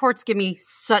 Like airports give me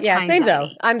such high anxiety. Same though.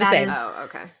 I'm the same. Oh,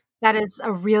 okay. That is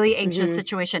a really anxious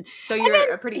situation. So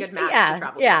you're a pretty good match to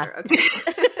travel together. Okay.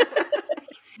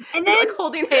 And then like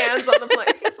holding hands on the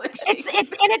plane. Like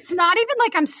it's not even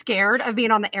like I'm scared of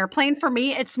being on the airplane. For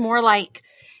me, it's more like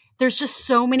there's just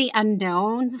so many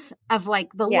unknowns of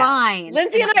like the lines.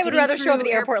 Lindsay and I would rather show up at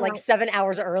the airport like 7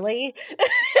 hours early.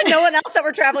 No one else that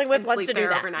we're traveling with wants to do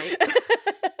that. Overnight.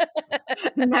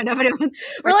 No, nobody wants.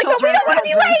 We're like, no, we don't want to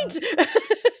be late.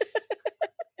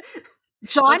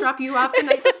 John, they'll drop you off the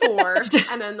night before,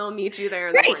 and then they'll meet you there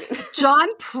in the morning. John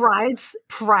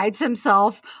prides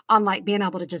himself on like being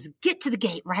able to just get to the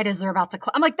gate right as they're about to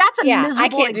close. I'm like, that's a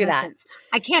miserable existence.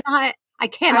 I cannot. I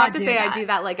have to say I do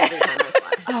that like every time I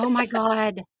fly. Oh my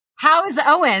God. How is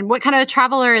Owen? What kind of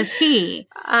traveler is he?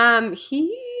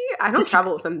 I don't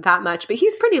travel with him that much, but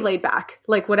he's pretty laid back.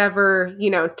 Like whatever,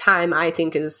 time I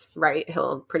think is right,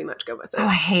 he'll pretty much go with it. Oh,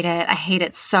 I hate it. I hate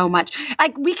it so much.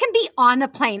 Like we can be on the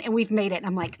plane and we've made it. And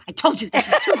I'm like, I told you this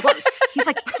was too close. He's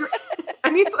like,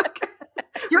 and he's like,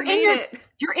 you're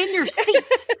in your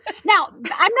seat. Now,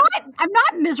 I'm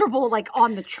not miserable like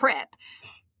on the trip.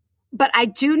 But I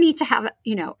do need to have,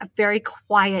 a very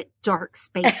quiet, dark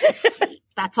space to sleep.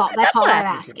 That's all. That's all I'm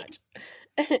asking.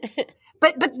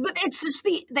 But it's just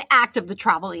the act of the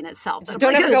traveling itself. Just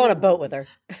don't ever go on a boat with her.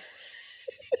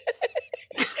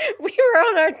 We were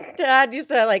on our dad used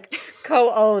to like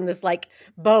co-own this like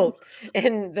boat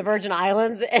in the Virgin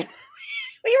Islands, and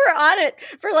We were on it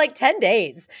for like 10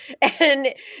 days. And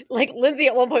like Lindsay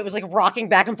at one point was like rocking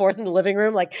back and forth in the living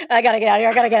room. Like, I gotta get out of here.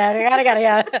 I gotta get out of here. I gotta get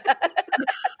out of here.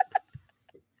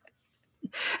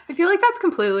 I feel like that's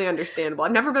completely understandable.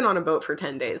 I've never been on a boat for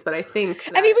 10 days, but I think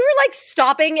I mean, we were like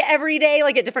stopping every day,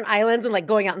 like at different islands and like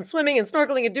going out and swimming and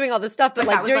snorkeling and doing all this stuff. But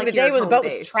like during the day when the boat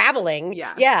was traveling, we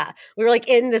were like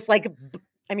in this like,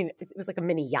 I mean, it was like a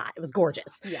mini yacht. It was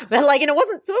gorgeous. Yeah. But like, and it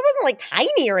wasn't like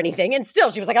tiny or anything. And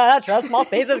still she was like, oh, trust small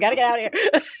spaces. Gotta get out of here.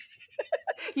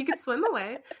 You could swim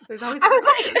away. There's always. I was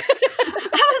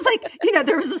like, you know,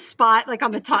 there was a spot like on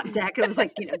the top deck. It was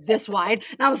like, you know, this wide,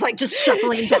 and I was like just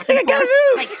shuffling back and forth. Gotta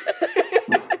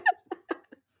move.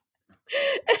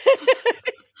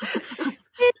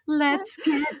 Let's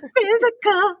get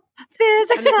physical.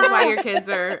 And this is why your kids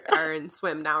are in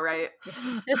swim now, right?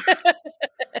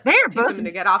 They are both them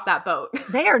to get off that boat.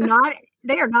 They are not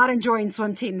enjoying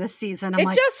swim team this season. It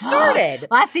just started.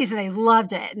 Last season they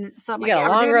loved it, and so I'm you got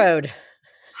a long road.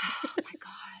 Oh my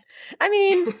god! I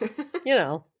mean, you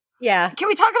know, yeah. Can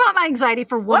we talk about my anxiety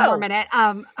for one more minute?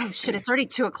 Oh shit! It's already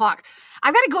 2:00.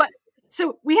 I've got to go.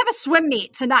 So we have a swim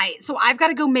meet tonight. So I've got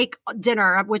to go make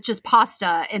dinner, which is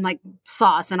pasta and like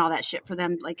sauce and all that shit for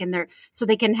them, like in there, so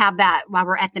they can have that while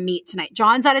we're at the meet tonight.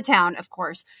 John's out of town, of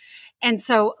course. And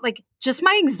so like just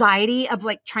my anxiety of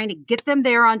like trying to get them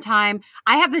there on time.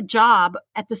 I have the job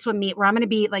at the swim meet where I'm going to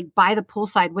be like by the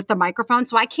poolside with the microphone.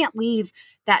 So I can't leave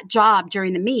that job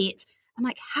during the meet. I'm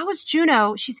like, how is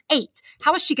Juno? She's 8.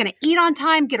 How is she going to eat on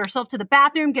time, get herself to the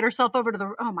bathroom, get herself over to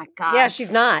the, oh my God. Yeah,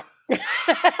 she's not.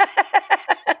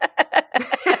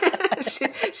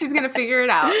 She's going to figure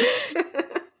it out.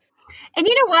 And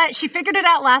you know what? She figured it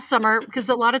out last summer because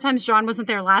a lot of times John wasn't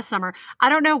there last summer. I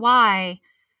don't know why.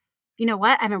 You know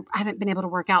what? I haven't been able to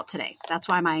work out today. That's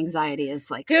why my anxiety is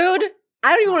like. Dude,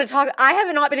 I don't even want to talk. I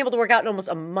have not been able to work out in almost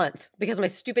a month because of my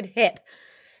stupid hip.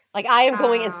 Like I am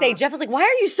going insane. Jeff was like, why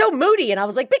are you so moody? And I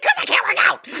was like, because I can't work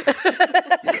out.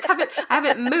 I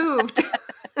haven't moved.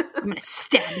 I'm going to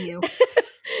stab you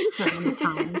so many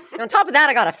times. And on top of that,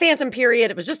 I got a phantom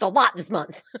period. It was just a lot this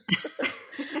month.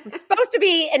 I'm supposed to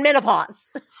be in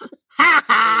menopause.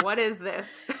 What is this?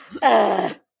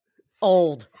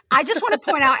 Old. I just want to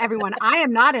point out, everyone, I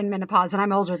am not in menopause and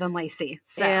I'm older than Lacey.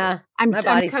 So yeah, my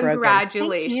body's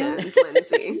congratulations,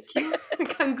 Lindsay.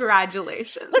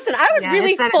 Congratulations. Listen, I was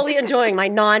really fully enjoying my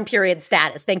non-period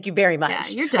status. Thank you very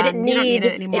much. Yeah, you're done. I didn't need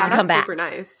it anymore. to come back. Super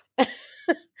nice.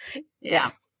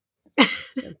 Yeah.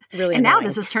 Really and annoying. now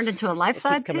this has turned into a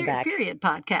life-size period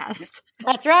podcast.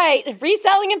 That's right.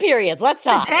 Reselling and periods. Let's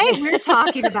talk. Today we're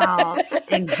talking about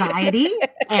anxiety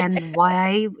and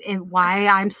why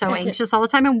I'm so anxious all the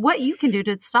time and what you can do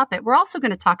to stop it. We're also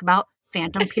going to talk about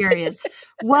phantom periods.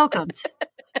 Welcome.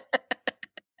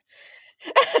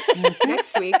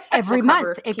 Next week. Every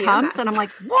month it PMS. comes and I'm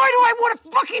like, why do I want to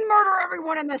fucking murder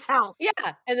everyone in this house? Yeah.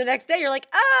 And the next day you're like,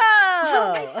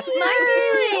 oh,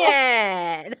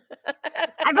 my period.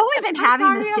 I've only been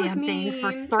having this damn thing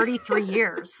for 33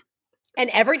 years.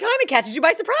 And every time it catches you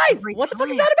by surprise. What the fuck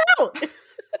is that about?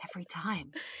 Every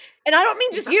time. And I don't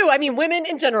mean just you. I mean women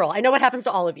in general. I know what happens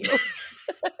to all of you.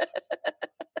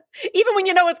 Even when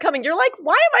you know it's coming, you're like,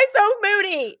 why am I so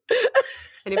moody?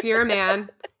 And if you're a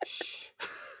man, shh.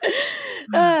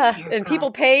 And people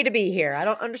pay to be here. I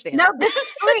don't understand. No, this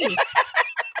is free.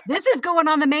 This is going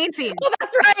on the main feed. Oh,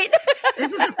 that's right.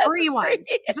 This is a free one.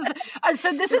 This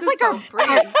is like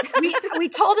free. We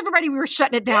told everybody we were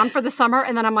shutting it down for the summer,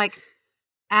 and then I'm like,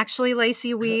 actually,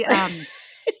 Lacey, we owe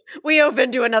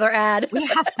Vindu another ad. We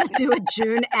have to do a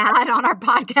June ad on our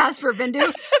podcast for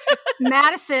Vindu.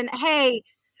 Madison, hey.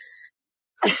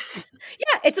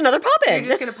 Yeah, it's another pop-in. You're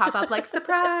just going to pop up like,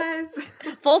 surprise.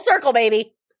 Full circle,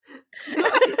 baby. So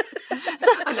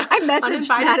I messaged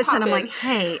Madison. I'm like,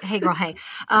 hey, girl, hey.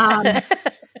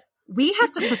 We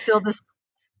have to fulfill this.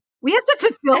 We have to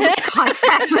fulfill this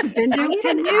contract with Vindu.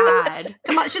 Can you?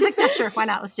 Come on. She's like, yeah, sure. Why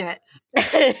not? Let's do it.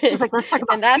 She's like, let's talk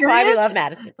about and that's periods. Why we love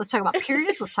Madison. Let's talk about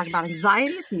periods. Let's talk about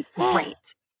anxiety. It's going to be great.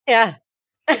 Yeah.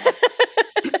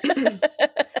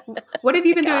 What have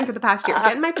you been doing for the past year?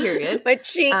 Getting my period. My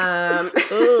cheeks.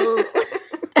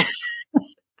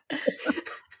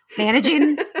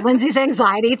 Managing Lindsay's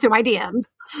anxiety through my DMs.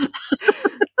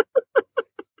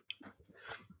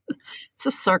 It's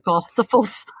a circle. It's a full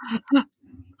circle.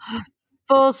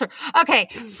 Okay,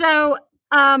 so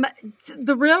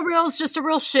the Real is just a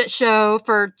real shit show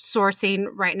for sourcing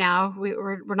right now.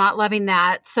 We're not loving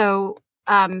that. So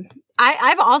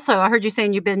I've also, I heard you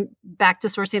saying you've been back to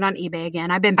sourcing on eBay again.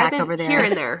 I've been over there. Here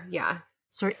and there, yeah.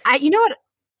 So you know what?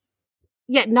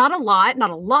 Yeah, not a lot,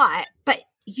 but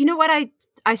you know what?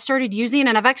 I started using,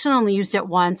 and I've actually only used it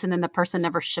once, and then the person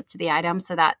never shipped the item,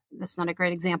 so that's not a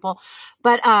great example.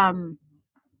 But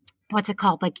what's it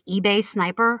called? Like eBay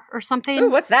Sniper or something? Ooh,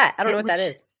 what's that? I don't know what that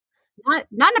is. Not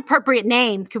an appropriate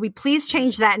name. Could we please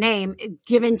change that name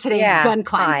given today's gun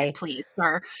climate, please,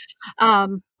 sir?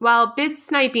 Well, bid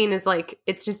sniping is like,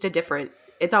 it's just a different,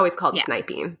 it's always called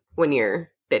sniping when you're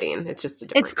bidding. It's just a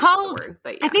different word.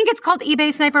 But I think it's called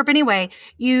eBay Sniper. But anyway,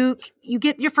 you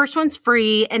get your first one's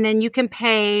free, and then you can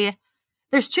pay.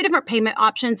 There's 2 different payment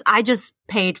options. I just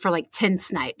paid for like 10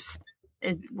 snipes.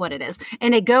 Is what it is.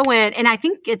 And they go in, and I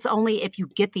think it's only if you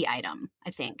get the item, I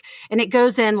think. And it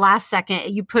goes in last second.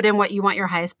 You put in what you want your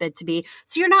highest bid to be.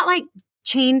 So you're not like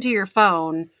chained to your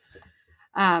phone.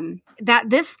 That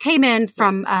this came in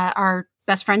from our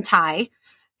best friend Ty,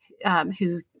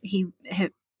 who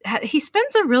he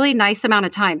spends a really nice amount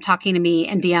of time talking to me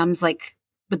in DMs, like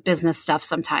with business stuff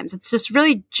sometimes. It's just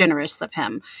really generous of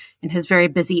him in his very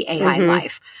busy AI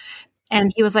life.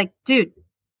 And he was like, dude,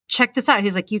 check this out.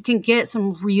 He's like, you can get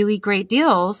some really great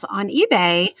deals on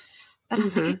eBay. But I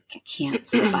was like, I can't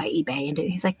sit by eBay and do it.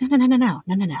 He's like, no.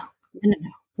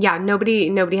 Yeah,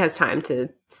 nobody has time to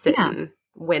sit and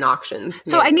win auctions.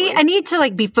 So I need to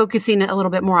like be focusing a little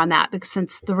bit more on that, because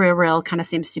since the real kind of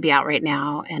seems to be out right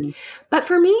now. But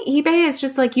for me, eBay is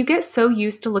just like, you get so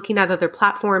used to looking at other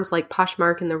platforms like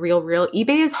Poshmark and the Real.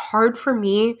 eBay is hard for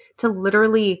me to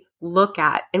literally look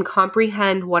at and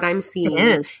comprehend what I'm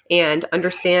seeing and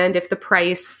understand if the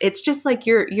price, it's just like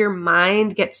your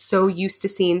mind gets so used to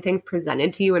seeing things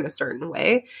presented to you in a certain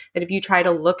way that if you try to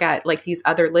look at like these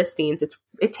other listings,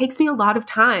 it takes me a lot of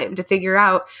time to figure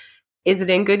out, is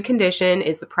it in good condition?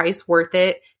 Is the price worth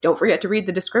it? Don't forget to read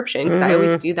the description, because I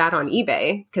always do that on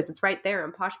eBay because it's right there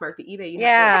on Poshmark. But eBay, you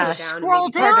have to scroll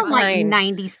down like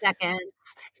 90 seconds,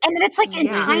 and then it's like in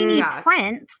tiny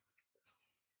print.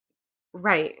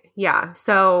 Right. Yeah.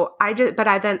 So I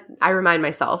remind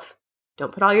myself,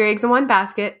 don't put all your eggs in one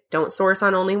basket. Don't source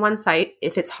on only one site.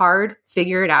 If it's hard,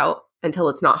 figure it out until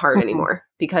it's not hard anymore,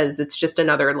 because it's just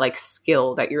another like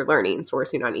skill that you're learning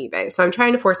sourcing on eBay. So I'm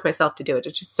trying to force myself to do it.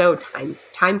 It's just so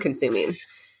time consuming.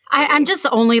 I'm just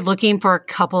only looking for a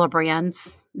couple of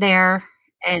brands there,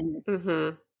 and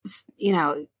you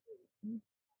know,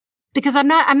 because I'm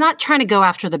not trying to go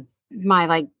after my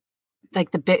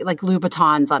like the big, like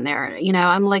Louboutins on there. You know,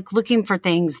 I'm like looking for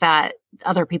things that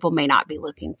other people may not be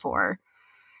looking for,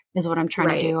 is what I'm trying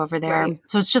to do over there. Right.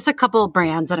 So it's just a couple of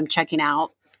brands that I'm checking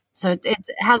out. So it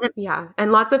hasn't. Yeah.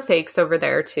 And lots of fakes over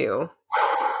there too.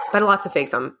 But lots of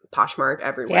fakes on Poshmark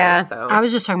everywhere. Yeah. So I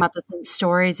was just talking about this in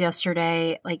stories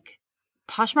yesterday. Like,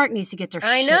 Poshmark needs to get their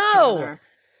shit together.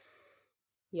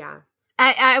 Yeah.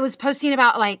 I was posting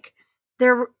about like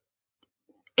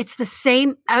it's the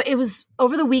same. It was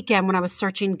over the weekend when I was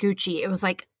searching Gucci. It was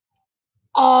like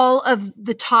all of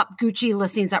the top Gucci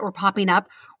listings that were popping up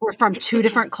were from 2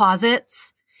 different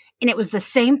closets. And it was the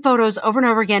same photos over and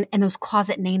over again. And those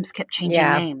closet names kept changing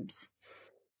names.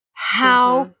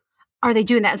 How are they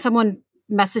doing that? And someone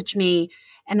messaged me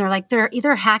and they're like, they're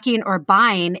either hacking or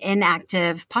buying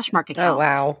inactive Poshmark accounts. Oh,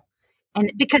 wow. And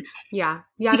because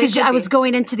I was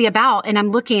going into the about and I'm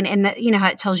looking, and you know how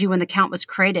it tells you when the account was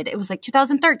created. It was like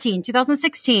 2013,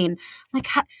 2016. Like,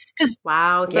 because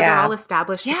wow, so they're all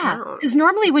established accounts. Because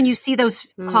normally when you see those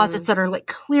closets that are like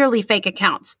clearly fake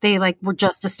accounts, they like were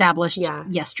just established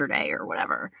yesterday or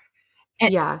whatever.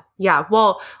 And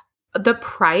Well, the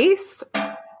price.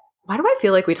 Why do I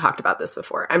feel like we talked about this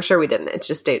before? I'm sure we didn't. It's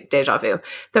just deja vu.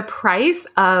 The price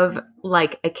of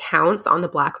like accounts on the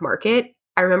black market,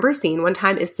 I remember seeing one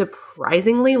time, is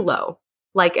surprisingly low.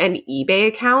 Like an eBay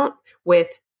account with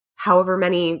however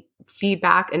many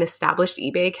feedback an established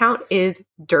eBay account is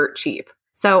dirt cheap.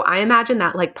 So I imagine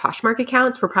that like Poshmark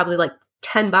accounts for probably like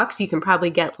 $10, you can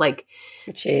probably get like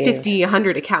 50,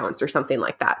 100 accounts or something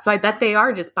like that. So I bet they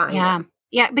are just buying it.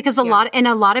 Yeah, because a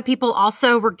lot of people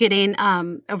also were getting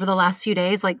over the last few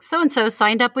days, like so-and-so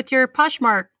signed up with your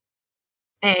Poshmark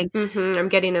thing. I'm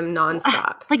getting them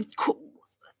nonstop.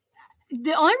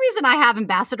 The only reason I have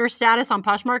ambassador status on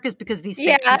Poshmark is because these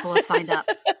fake people have signed up.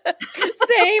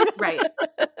 Same. Right.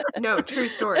 No, true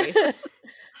story.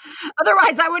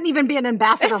 Otherwise, I wouldn't even be an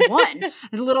ambassador 1,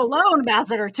 let alone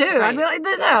ambassador 2. Right. I'd be like,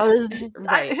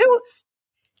 no,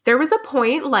 There was a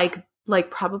point like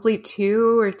probably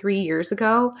 2 or 3 years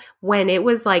ago when it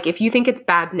was like, if you think it's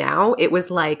bad now, it was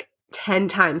like 10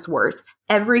 times worse.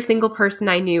 Every single person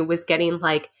I knew was getting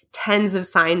like tens of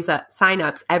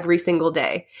sign-ups every single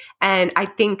day. And I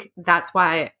think that's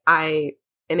why I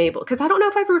am able, because I don't know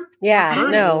if I've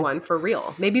referred anyone for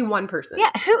real. Maybe one person.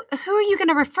 Yeah. Who are you going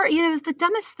to refer? You know, it was the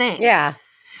dumbest thing. Yeah.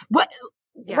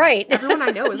 Yeah. Right. Everyone I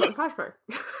know is on Poshmark.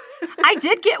 I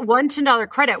did get one $10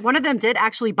 credit. One of them did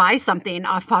actually buy something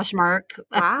off Poshmark,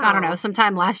 I don't know,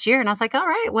 sometime last year. And I was like, all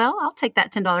right, well, I'll take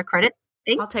that $10 credit.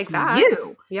 I'll take that.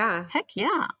 You. Yeah. Heck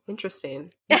yeah.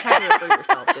 Interesting. You had to refer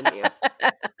yourself, didn't you?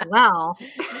 Well,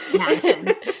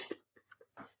 Madison.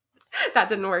 That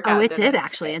didn't work out. Oh, it did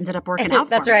actually. Ended up working out for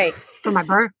That's me. right. For my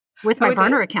my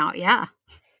burner account. Yeah.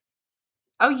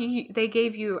 Oh, they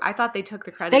gave you, I thought they took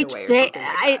the credit away or something like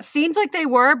that. It seemed like they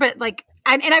were, but like,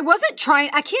 and I wasn't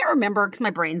trying, I can't remember because my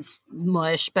brain's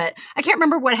mush, but I can't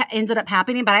remember what ended up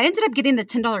happening, but I ended up getting the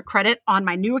 $10 credit on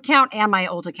my new account and my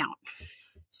old account.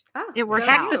 Oh, it worked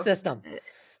hacked out. the system.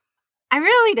 I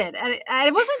really did.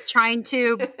 I wasn't trying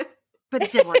to, but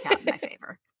it did work out in my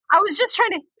favor. I was just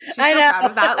trying to. She's so proud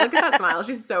of that. Look at that smile.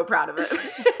 She's so proud of it.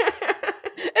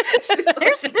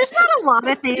 There's not a lot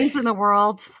of things in the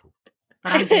world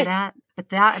that I'm good at, but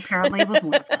that apparently was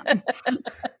one of them.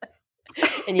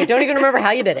 And you don't even remember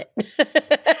how you did it.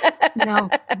 No.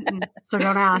 So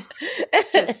don't ask.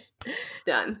 Just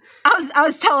done. I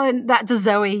was telling that to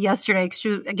Zoe yesterday because she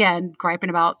was, again, griping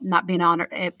about not being on,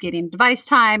 getting device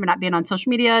time and not being on social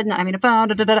media, not having a phone.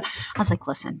 I was like,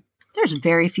 listen, there's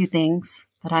very few things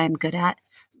that I am good at,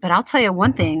 but I'll tell you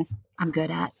one thing I'm good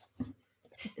at.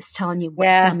 Is telling you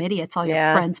what dumb idiots all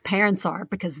your friends' parents are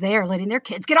because they're letting their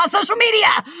kids get on social media.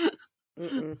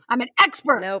 Mm-mm. I'm an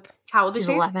expert. Nope. How old is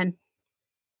she? 11.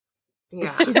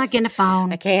 Yeah. She's not getting a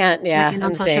phone. I can't. She's not getting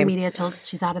on social media till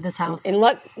she's out of this house. And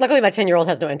luckily my 10-year-old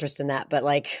has no interest in that, but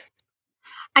like.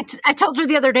 I told her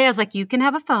the other day, I was like, you can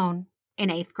have a phone in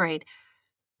 8th grade.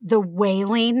 The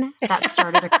wailing that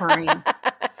started occurring,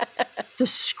 the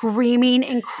screaming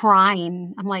and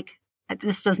crying. I'm like,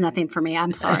 this does nothing for me.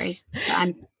 I'm sorry.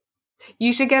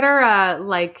 You should get her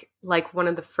like one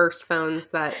of the first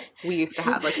phones that we used to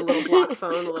have, like a little block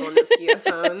phone, a little Nokia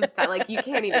phone that like you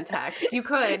can't even text. You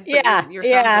could, but your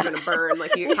thumbs are going to burn.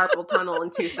 Like you get carpal tunnel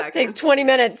in 2 seconds. It takes 20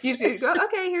 minutes. You should go,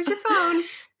 okay, here's your phone.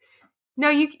 No,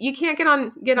 you can't get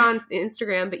on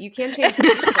Instagram, but you can change the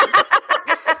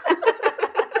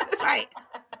That's right.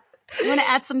 You want to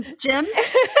add some gems,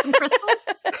 some crystals?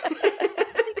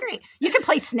 Great. You can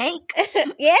play Snake.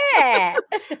 Yeah.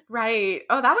 Right.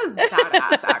 Oh, that was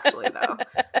badass, actually, though.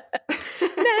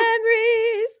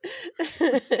 Memories.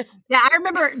 Yeah, I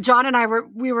remember John and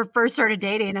we were first started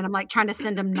dating, and I'm like trying to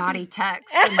send him naughty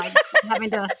texts and like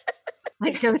having to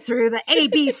like go through the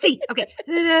ABC. Okay.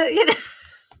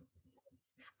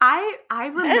 I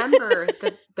remember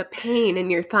the pain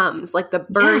in your thumbs, like the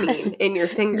burning in your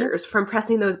fingers from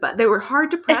pressing those buttons. They were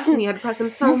hard to press, and you had to press them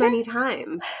so many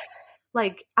times.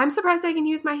 Like, I'm surprised I can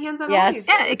use my hands on all these.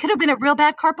 Yeah, it could have been a real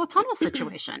bad carpal tunnel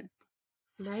situation.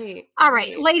 Right. All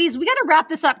right, ladies, we got to wrap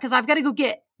this up because I've got to go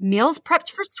get meals prepped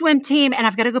for swim team, and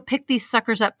I've got to go pick these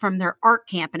suckers up from their art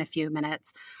camp in a few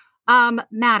minutes.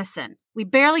 Madison, we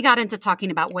barely got into talking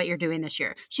about what you're doing this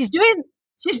year. She's doing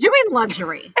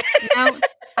luxury. You know?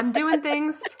 I'm doing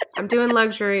things. I'm doing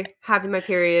luxury, having my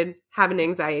period, having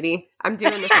anxiety. I'm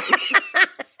doing the things.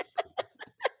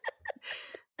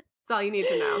 That's all you need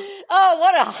to know. Oh,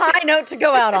 what a high note to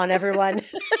go out on, everyone.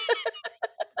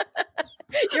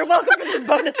 You're welcome for this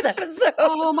bonus episode.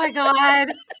 Oh my God.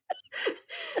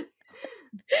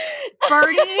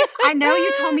 Birdie, I know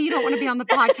you told me you don't want to be on the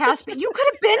podcast, but you could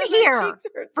have been here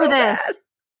for this.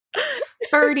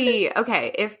 Birdie.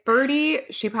 Okay. If Birdie,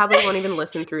 she probably won't even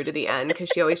listen through to the end because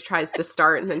she always tries to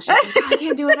start and then she's like, I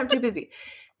can't do it. I'm too busy.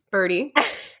 Birdie,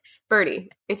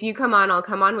 if you come on, I'll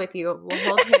come on with you. We'll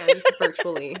hold hands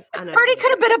virtually. Birdie could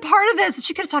have been a part of this.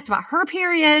 She could have talked about her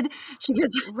period. She could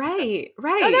Right. Oh,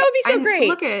 that would be so great.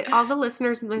 Look at all the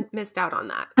listeners missed out on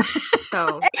that.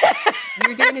 So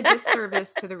you're doing a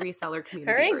disservice to the reseller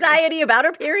community. Her anxiety about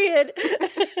her period.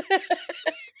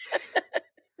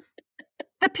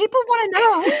 The people want to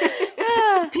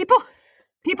know.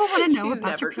 People want to know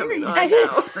about your period.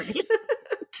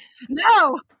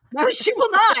 No, she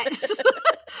will not.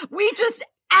 We just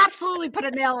absolutely put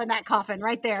a nail in that coffin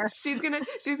right there. She's gonna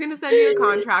send you a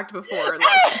contract before,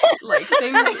 like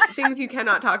things you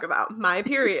cannot talk about. My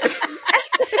period,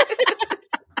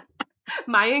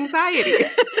 my anxiety.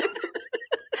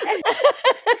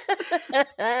 Well,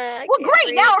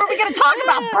 great. Now what are we going to talk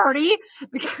about, Birdie?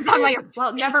 We can talk about your.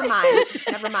 Well, never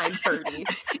mind, Birdie.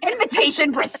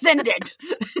 Invitation rescinded.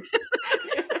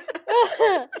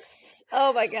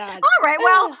 Oh my God. All right.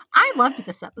 Well, I loved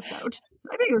this episode.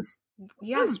 I think it was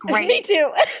great. Me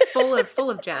too. full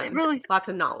of gems. Really, lots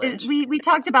of knowledge. We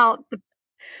talked about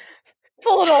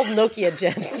full of old Nokia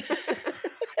gems.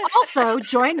 Also,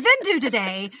 join Vindu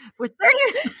today with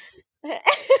 30.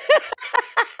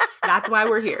 That's why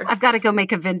we're here. I've got to go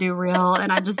make a Vendu reel,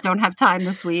 and I just don't have time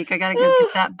this week. I got to go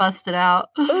get that busted out.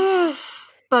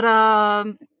 But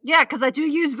yeah, because I do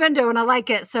use Vendu and I like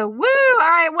it. So woo! All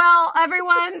right, well,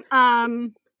 everyone,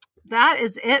 that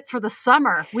is it for the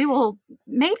summer. We will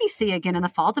maybe see you again in the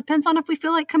fall. Depends on if we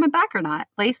feel like coming back or not.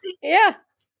 Lacey? Yeah,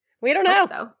 we don't know.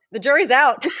 So. The jury's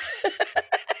out. I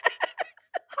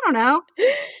don't know. We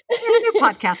have a new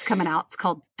podcast coming out. It's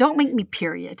called "Don't Make Me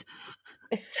Period."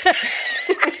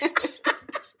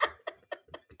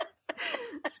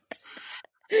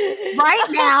 Right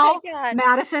now,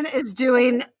 Madison is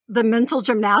doing the mental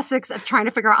gymnastics of trying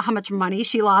to figure out how much money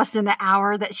she lost in the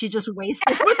hour that she just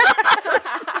wasted.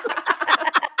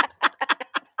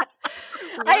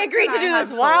 I agreed to do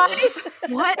this. Why?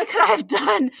 What could I have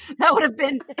done that would have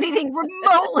been anything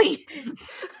remotely?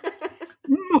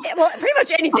 Well, pretty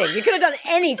much anything. You could have done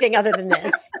anything other than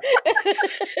this.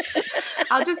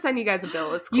 I'll just send you guys a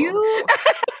bill. It's cool.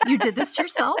 You did this to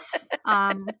yourself.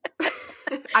 I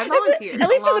volunteered. At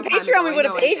least on the Patreon, we would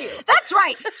have paid you. That's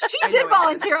right. She did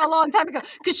volunteer a long time ago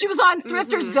because she was on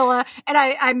Thrifters Villa, and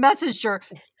I messaged her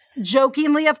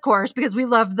jokingly, of course, because we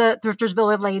love the Thrifters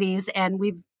Villa ladies, and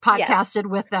we've podcasted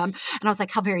with them. And I was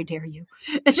like, "How very dare you?"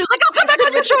 And she was like, "I'll come back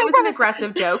on your show." It was an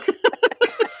aggressive joke,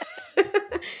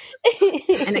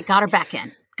 and it got her back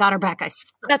in. Got her back. That's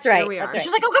right. That's right. She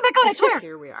was like, "Oh, come back on! I swear."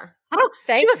 Here we are. I don't.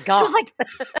 Thank God. She was like,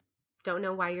 "Don't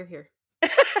know why you're here."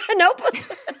 Nope.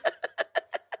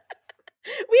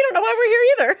 We don't know why we're here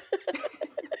either.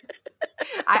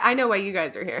 I know why you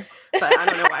guys are here, but I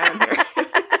don't know why I'm here.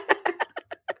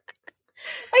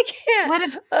 I can't.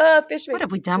 What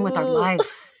have we done with our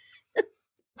lives?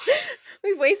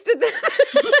 We've wasted them.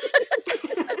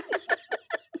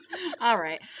 All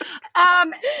right.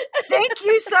 Thank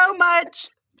you so much.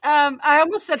 I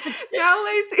almost said no,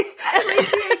 Lacey,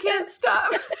 I can't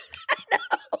stop. I know.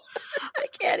 I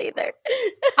can't either.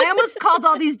 I almost called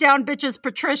all these down bitches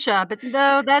Patricia, but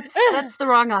no, that's the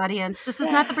wrong audience. This is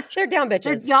not the They're down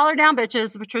bitches. Y'all are down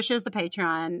bitches. The Patricia is the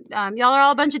Patreon. Y'all are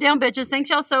all a bunch of down bitches. Thanks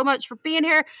y'all so much for being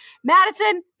here.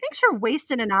 Madison, thanks for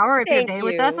wasting an hour of your day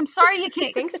with us. I'm sorry you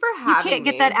can't. Thanks for having me. You can't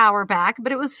get that hour back,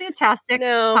 but it was fantastic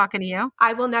talking to you.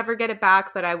 I will never get it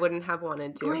back, but I wouldn't have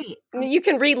wanted to. Great. You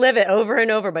can relive it over and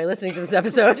over by listening to this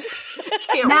episode.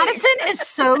 Madison is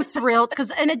so thrilled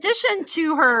because in addition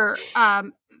to her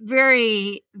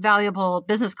very valuable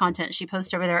business content she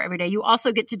posts over there every day, you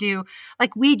also get to do,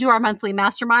 like we do our monthly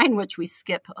mastermind, which we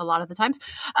skip a lot of the times.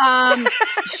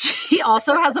 She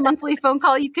also has a monthly phone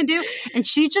call you can do, and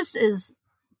she just is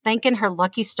thanking her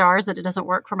lucky stars that it doesn't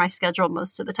work for my schedule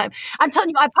most of the time. I'm telling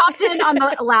you, I popped in on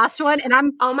the last one,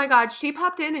 and oh my God, she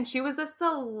popped in and she was a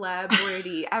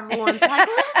celebrity. Everyone's like,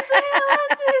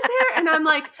 Lindsay's here. And I'm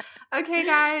like, okay,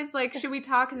 guys, like, should we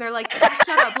talk? And they're like,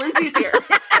 shut up, Lindsay's here.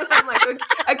 I'm like,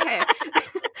 okay.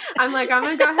 I'm like, I'm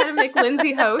going to go ahead and make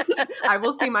Lindsay host. I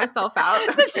will see myself out.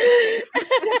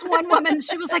 This one woman,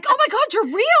 she was like, oh my God, you're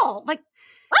real. Like,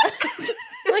 what?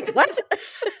 Like, what?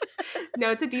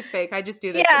 No, it's a deep fake. I just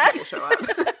do this when people show up.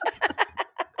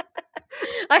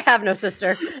 I have no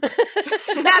sister.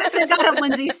 Madison got a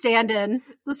Lindsay stand-in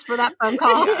just for that phone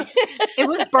call. Yeah. It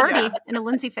was Bernie in a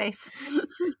Lindsay face.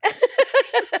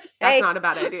 That's not a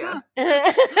bad idea.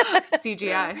 CGI.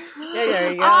 Yeah,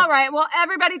 there you go. All right. Well,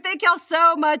 everybody, thank y'all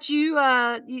so much. You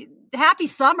happy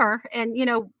summer. And,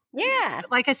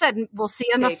 like I said, we'll see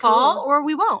you in the fall or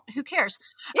we won't. Who cares?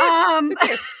 Yeah, who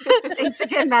cares? Thanks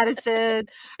again, Madison.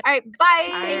 All right. Bye.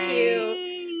 Thank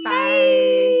you.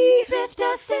 Bye.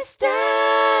 Thrifter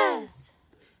Sisters.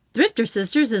 Thrifter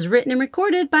Sisters is written and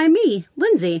recorded by me,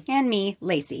 Lindsay. And me,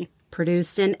 Lacey.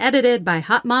 Produced and edited by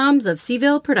Hot Moms of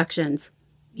Seville Productions.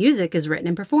 Music is written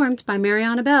and performed by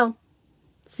Mariana Bell.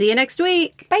 See you next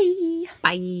week. Bye.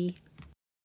 Bye.